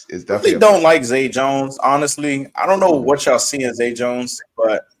Jones is definitely really a don't flex. like Zay Jones, honestly. I don't know Mhm. what y'all see in Zay Jones,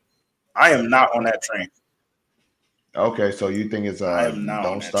 but I am not on that train. Okay, so you think it's I am not on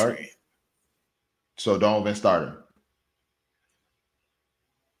don't that start? train. So don't even start him.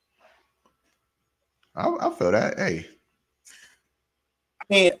 I feel that. Hey, I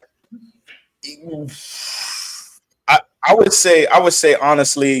mean, I would say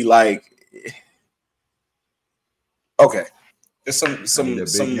honestly, like, okay, there's some I mean some the big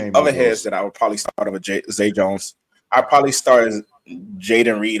some game other heads Eagles. that I would probably start over Zay Jones. I probably start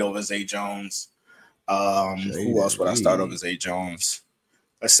Jaden Reed over Zay Jones. Who else Jaden would I start over Reed. Zay Jones?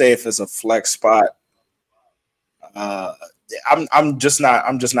 Let's say if it's a flex spot. Uh, I'm just not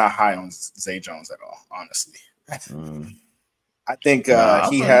high on Zay Jones at all, honestly. Mm. I think Nah, I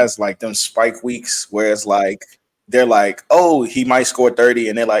he feel has like them spike weeks where it's like they're like, oh, he might score 30,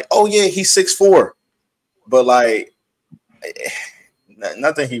 and they're like, oh yeah, he's 6'4", but like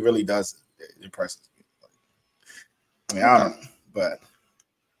nothing he really does impresses me. I mean, I okay. don't know, but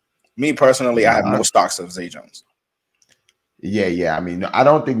me personally, I have Nah, no stocks of Zay Jones. yeah. I mean, I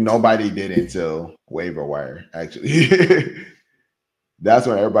don't think nobody did until waiver wire. Actually, that's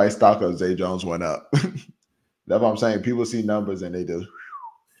when everybody's stock of Zay Jones went up. That's what I'm saying. People see numbers and they do.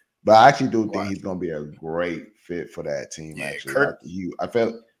 But I actually do think What? he's going to be a great fit for that team. Yeah, Actually, Kirk. I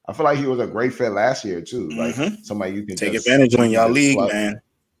feel like he was a great fit last year too. Like Mm-hmm. somebody Take advantage you on can y'all just league, plug. man.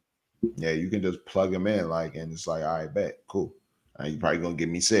 Yeah, you can just plug him in like, and it's like, all right, bet, cool. You probably gonna give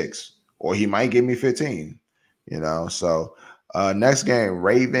me 6, or he might give me 15. So next game,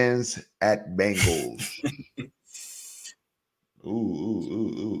 Ravens at Bengals.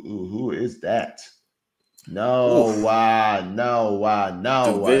 Ooh, who is that? Ooh, No,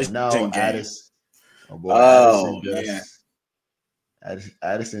 division no, game. Addison. Oh boy, Oh man.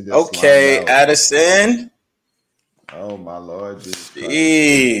 Addison just slimed Okay, out. Addison. Oh my Lord, Jesus Christ!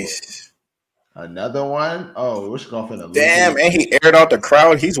 Jeez. Another one. Oh, we're finna lose Damn, his. and he aired out the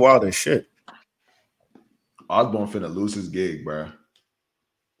crowd. He's wild as shit. Osborne finna lose his gig, bruh.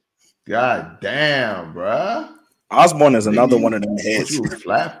 God damn, bruh. Osborne is Nigga, another one of them what hits. you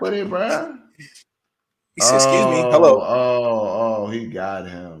flat footed, bruh? He said, "Excuse me, hello." He got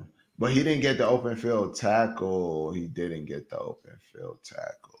him. But he didn't get the open field tackle. He didn't get the open field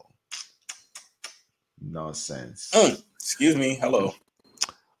tackle. No sense. Excuse me, hello.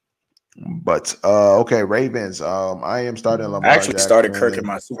 But okay, Ravens. I am starting I Lamar actually started Kirk in Jackson.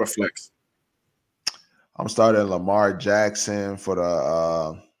 my super flex. I'm starting Lamar Jackson for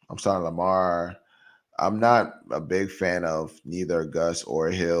the I'm starting Lamar. I'm not a big fan of neither Gus or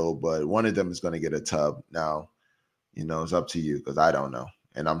Hill, but one of them is going to get a tub. Now, it's up to you because I don't know.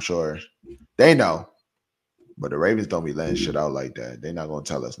 And I'm sure they know. But the Ravens don't be letting shit out like that. They're not going to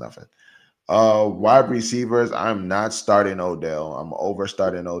tell us nothing. Wide receivers, I'm not starting Odell. I'm over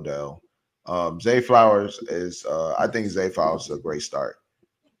starting Odell. Zay Flowers is I think Zay Flowers is a great start.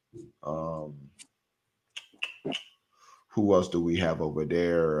 Who else do we have over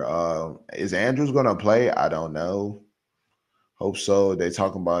there? Is Andrews gonna play? I don't know. Hope so. They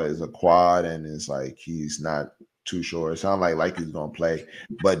talking about it as a quad, and it's like he's not too sure. It sounds like he's gonna play,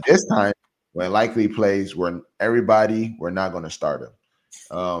 but this time when likely plays, we're not gonna start him.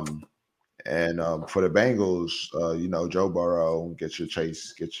 And for the Bengals, Joe Burrow, get your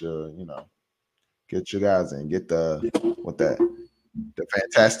Chase, get your guys in, get the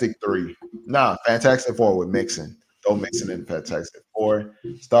Fantastic Three. Nah, Fantastic Four with Mixon. Throw Mixon in Fantastic Four.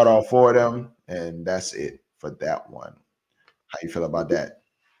 Start all four of them, and that's it for that one. How you feel about that?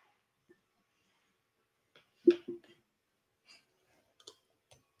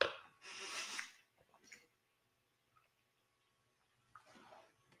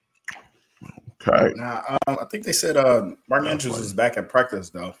 Okay. Now, I think they said Mark That's Andrews funny. is back at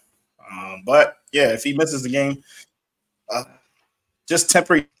practice though. But yeah, if he misses the game, just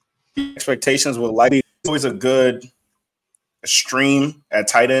temporary expectations will likely always a good stream at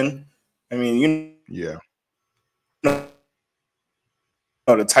tight end. I mean, Yeah. the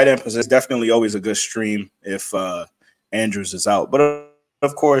tight end position is definitely always a good stream if Andrews is out. But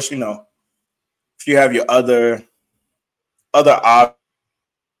of course, if you have your other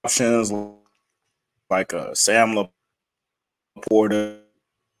options like Sam Laporta,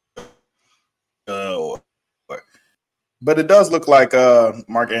 but it does look like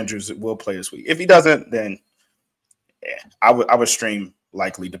Mark Andrews will play this week. If he doesn't, then yeah, I would stream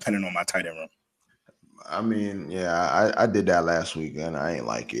likely depending on my tight end room. I mean, yeah, I did that last week, and I ain't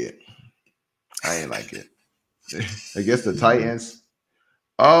like it. Against the Titans.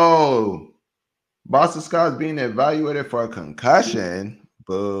 Oh, Boston Scott's being evaluated for a concussion.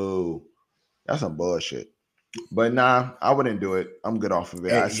 Boo. That's some bullshit. But nah, I wouldn't do it. I'm good off of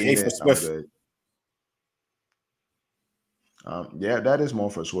it. I seen For it. I'm Swift. good. Yeah, that is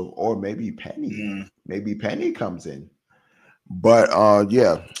more for Swift, or maybe Penny. Maybe Penny comes in. But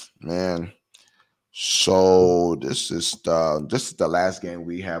yeah, man. So this is the last game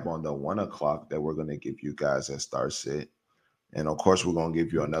we have on the 1:00 that we're gonna give you guys at Start Sit, and of course we're gonna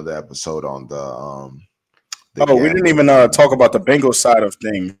give you another episode on the We didn't even talk about the Bengals side of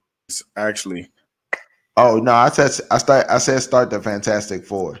things actually. Oh no, I said start the Fantastic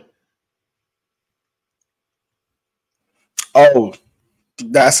Four. Oh,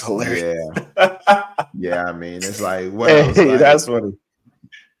 that's hilarious. Yeah. I mean, it's like what else? Like, That's funny.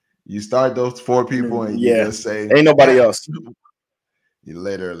 You start those four people and you just say ain't nobody else. You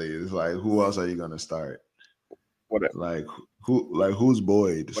literally, it's like who else are you gonna start? Whatever. Like who's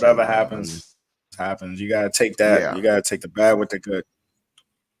Boyd? Whatever happens. You gotta take that. Yeah. You gotta take the bad with the good.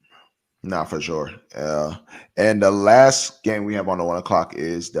 Nah, for sure. And the last game we have on the 1:00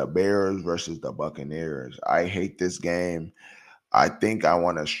 is the Bears versus the Buccaneers. I hate this game. I think I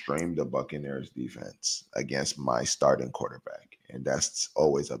want to stream the Buccaneers defense against my starting quarterback, and that's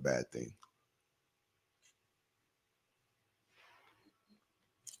always a bad thing.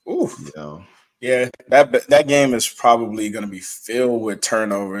 Ooh. Yeah, that game is probably going to be filled with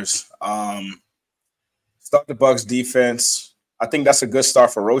turnovers. Start the Bucs defense. I think that's a good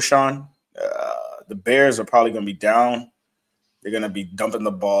start for Roshan. The Bears are probably going to be down. They're going to be dumping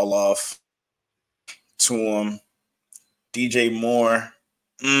the ball off to him. DJ Moore.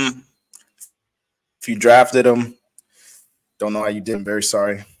 If you drafted him, don't know how you did. I'm very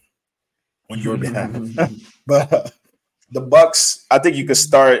sorry on your behalf. But the Bucs, I think you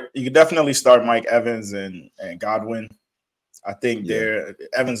could definitely start Mike Evans and Godwin. I think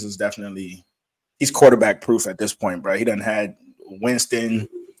Evans is definitely he's quarterback proof at this point, bro. He done had Winston,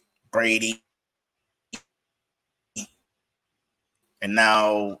 Brady, and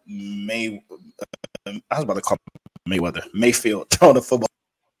now I was about to call Mayfield throwing the football.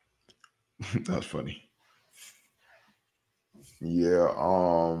 That's funny. Yeah.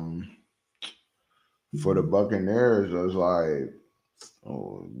 For the Buccaneers, it was like,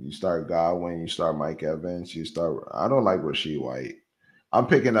 you start Godwin, you start Mike Evans, you start. I don't like Rasheed White. I'm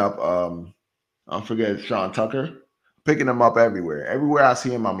picking up. I forget Sean Tucker. Picking him up everywhere. Everywhere I see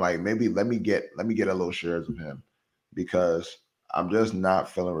him, I'm like, maybe let me get a little shares of him, because I'm just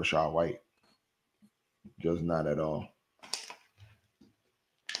not feeling Rashad White. Just not at all.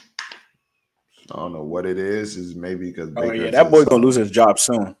 I don't know what it is. Is maybe because Oh yeah, that boy's gonna lose his job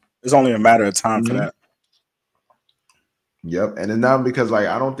soon. It's only a matter of time for that. Yep, and it's not because like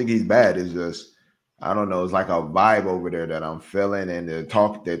I don't think he's bad. It's just I don't know. It's like a vibe over there that I'm feeling, and they're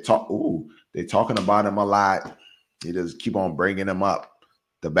talking about him a lot. You just keep on bringing him up,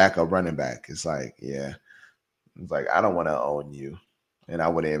 the backup running back. It's like, yeah, it's like I don't want to own you, and I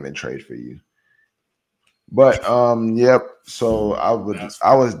wouldn't even trade for you. But yep. So I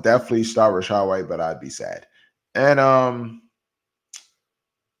would definitely start Rashad White, but I'd be sad. And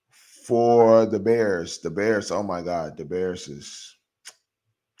for the Bears, oh my God, the Bears it's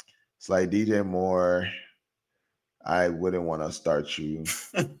like DJ Moore. I wouldn't want to start you.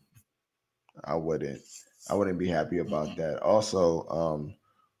 I wouldn't be happy about that. Also,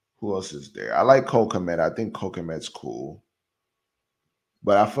 who else is there? I like Cole Kmet. I think Cole Kmet's cool.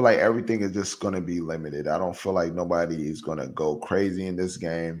 But I feel like everything is just going to be limited. I don't feel like nobody is going to go crazy in this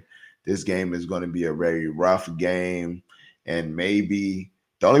game. This game is going to be a very rough game. And maybe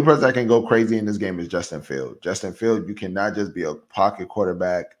the only person that can go crazy in this game is Justin Fields. Justin Fields, you cannot just be a pocket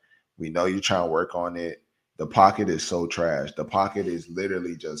quarterback. We know you're trying to work on it. The pocket is so trash. The pocket is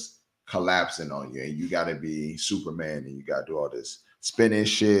literally just collapsing on you. And you got to be Superman, and you got to do all this spinning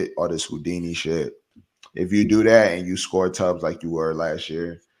shit, all this Houdini shit. If you do that and you score tubs like you were last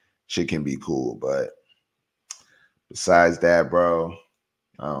year, shit can be cool. But besides that, bro,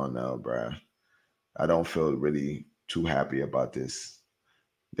 I don't know, bro. I don't feel really too happy about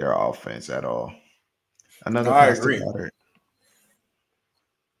their offense at all. Another pass to Goddard.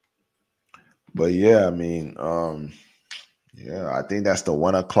 But yeah, I mean, yeah, I think that's the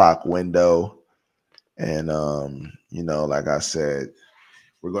 1 o'clock window. And like I said,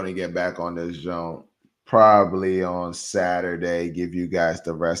 we're gonna get back on this jump probably on Saturday, give you guys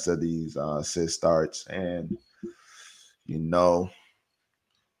the rest of these sit starts, and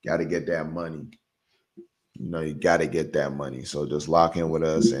got to get that money. You got to get that money. So just lock in with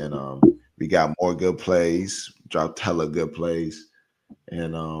us, and we got more good plays, dropped hella good plays,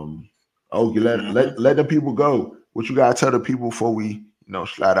 and you let the people go. What you gotta tell the people before we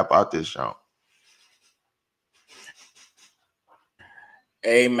slide up out this jump?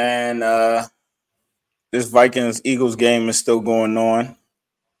 Hey man, this Vikings-Eagles game is still going on. It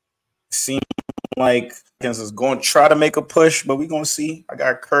seems like Vikings is going to try to make a push, but we're going to see. I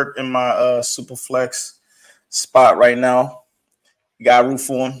got Kirk in my super flex spot right now. You got to root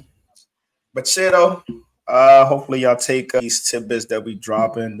for him. But shit, though, hopefully y'all take these tidbits that we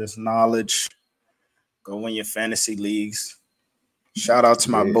drop in, this knowledge. Go win your fantasy leagues. Shout out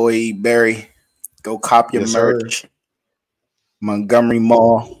to my boy Barry. Go cop your merch. Sir. Montgomery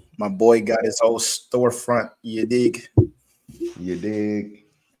Mall. My boy got his whole storefront. You dig? You dig?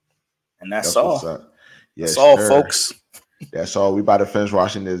 And that's all. Yes, that's all, sir. Folks. That's all. We about to finish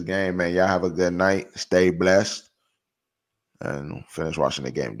watching this game, man. Y'all have a good night. Stay blessed. And finish watching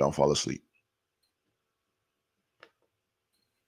the game. Don't fall asleep.